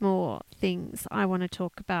loads more things I want to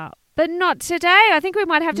talk about, but not today. I think we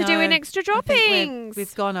might have to do an extra I think droppings.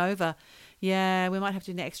 we've gone over. Yeah, we might have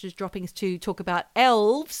to do an extra droppings to talk about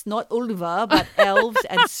elves, not Ulva, but elves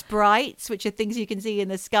and sprites, which are things you can see in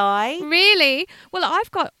the sky. Really? Well, I've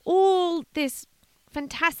got all this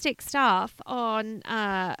fantastic stuff on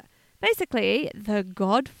basically the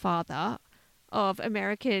godfather of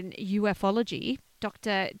American ufology,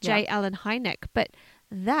 Dr. J. Allen Hynek. But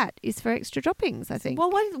that is for extra droppings, I think. Well,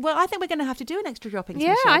 I think we're going to have to do an extra droppings.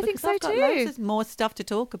 Yeah, Michelle, I think because so I've got too. loads of more stuff to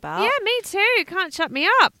talk about. Yeah, me too. Can't shut me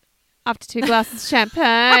up. After 2 glasses of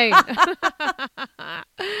champagne.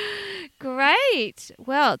 Great.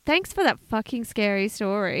 Well, thanks for that fucking scary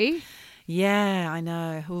story. Yeah, I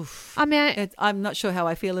know. Oof. I mean, I'm not sure how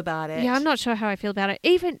I feel about it. yeah, I'm not sure how I feel about it.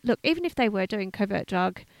 Even if they were doing covert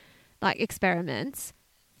drug experiments,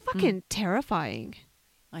 fucking terrifying.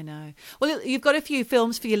 I know. Well, you've got a few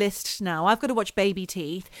films for your list now. I've got to watch Baby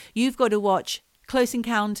Teeth. You've got to watch Close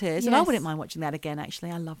Encounters. And I Yes. wouldn't mind watching that again,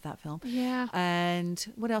 actually. I love that film. Yeah. And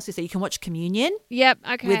what else is there? You can watch Communion Yep.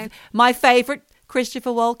 Okay. with my favourite Christopher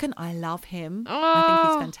Walken, I love him. I think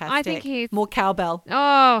he's fantastic. I think he's... More cowbell.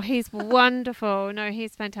 Oh, he's wonderful. No,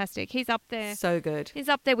 he's fantastic. He's up there. So good. He's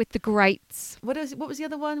up there with the greats. What was the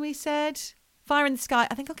other one we said? Fire in the Sky.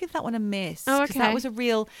 I think I'll give that one a miss. Oh, 'cause okay. That was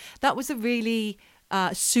a really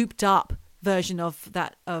souped up version of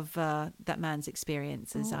that man's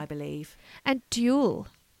experiences, I believe. And Duel.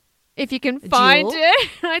 If you can find Duel? it.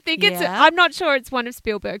 I think it's... Yeah. I'm not sure it's one of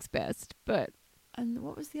Spielberg's best, but... And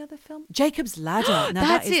what was the other film? Jacob's Ladder. Now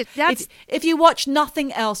That's it. That's... If you watch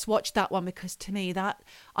nothing else, watch that one, because to me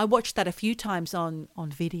I watched that a few times on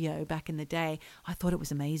video back in the day. I thought it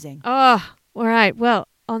was amazing. Oh, all right. Well,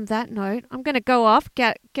 on that note, I'm going to go off,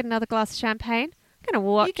 get another glass of champagne. I'm going to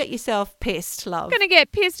watch... You get yourself pissed, love. I'm going to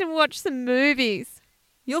get pissed and watch some movies.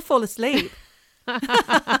 You'll fall asleep.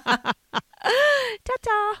 Ta-ta.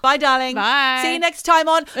 Bye, darling. Bye. See you next time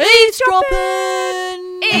on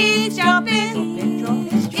Eavesdropping. Eavesdropping.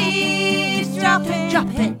 Eavesdropping.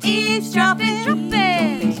 Dropping. Eavesdropping.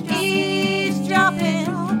 Dropping.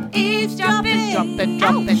 Eavesdropping. Eavesdropping. Dropping.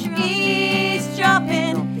 Dropping. Ouch.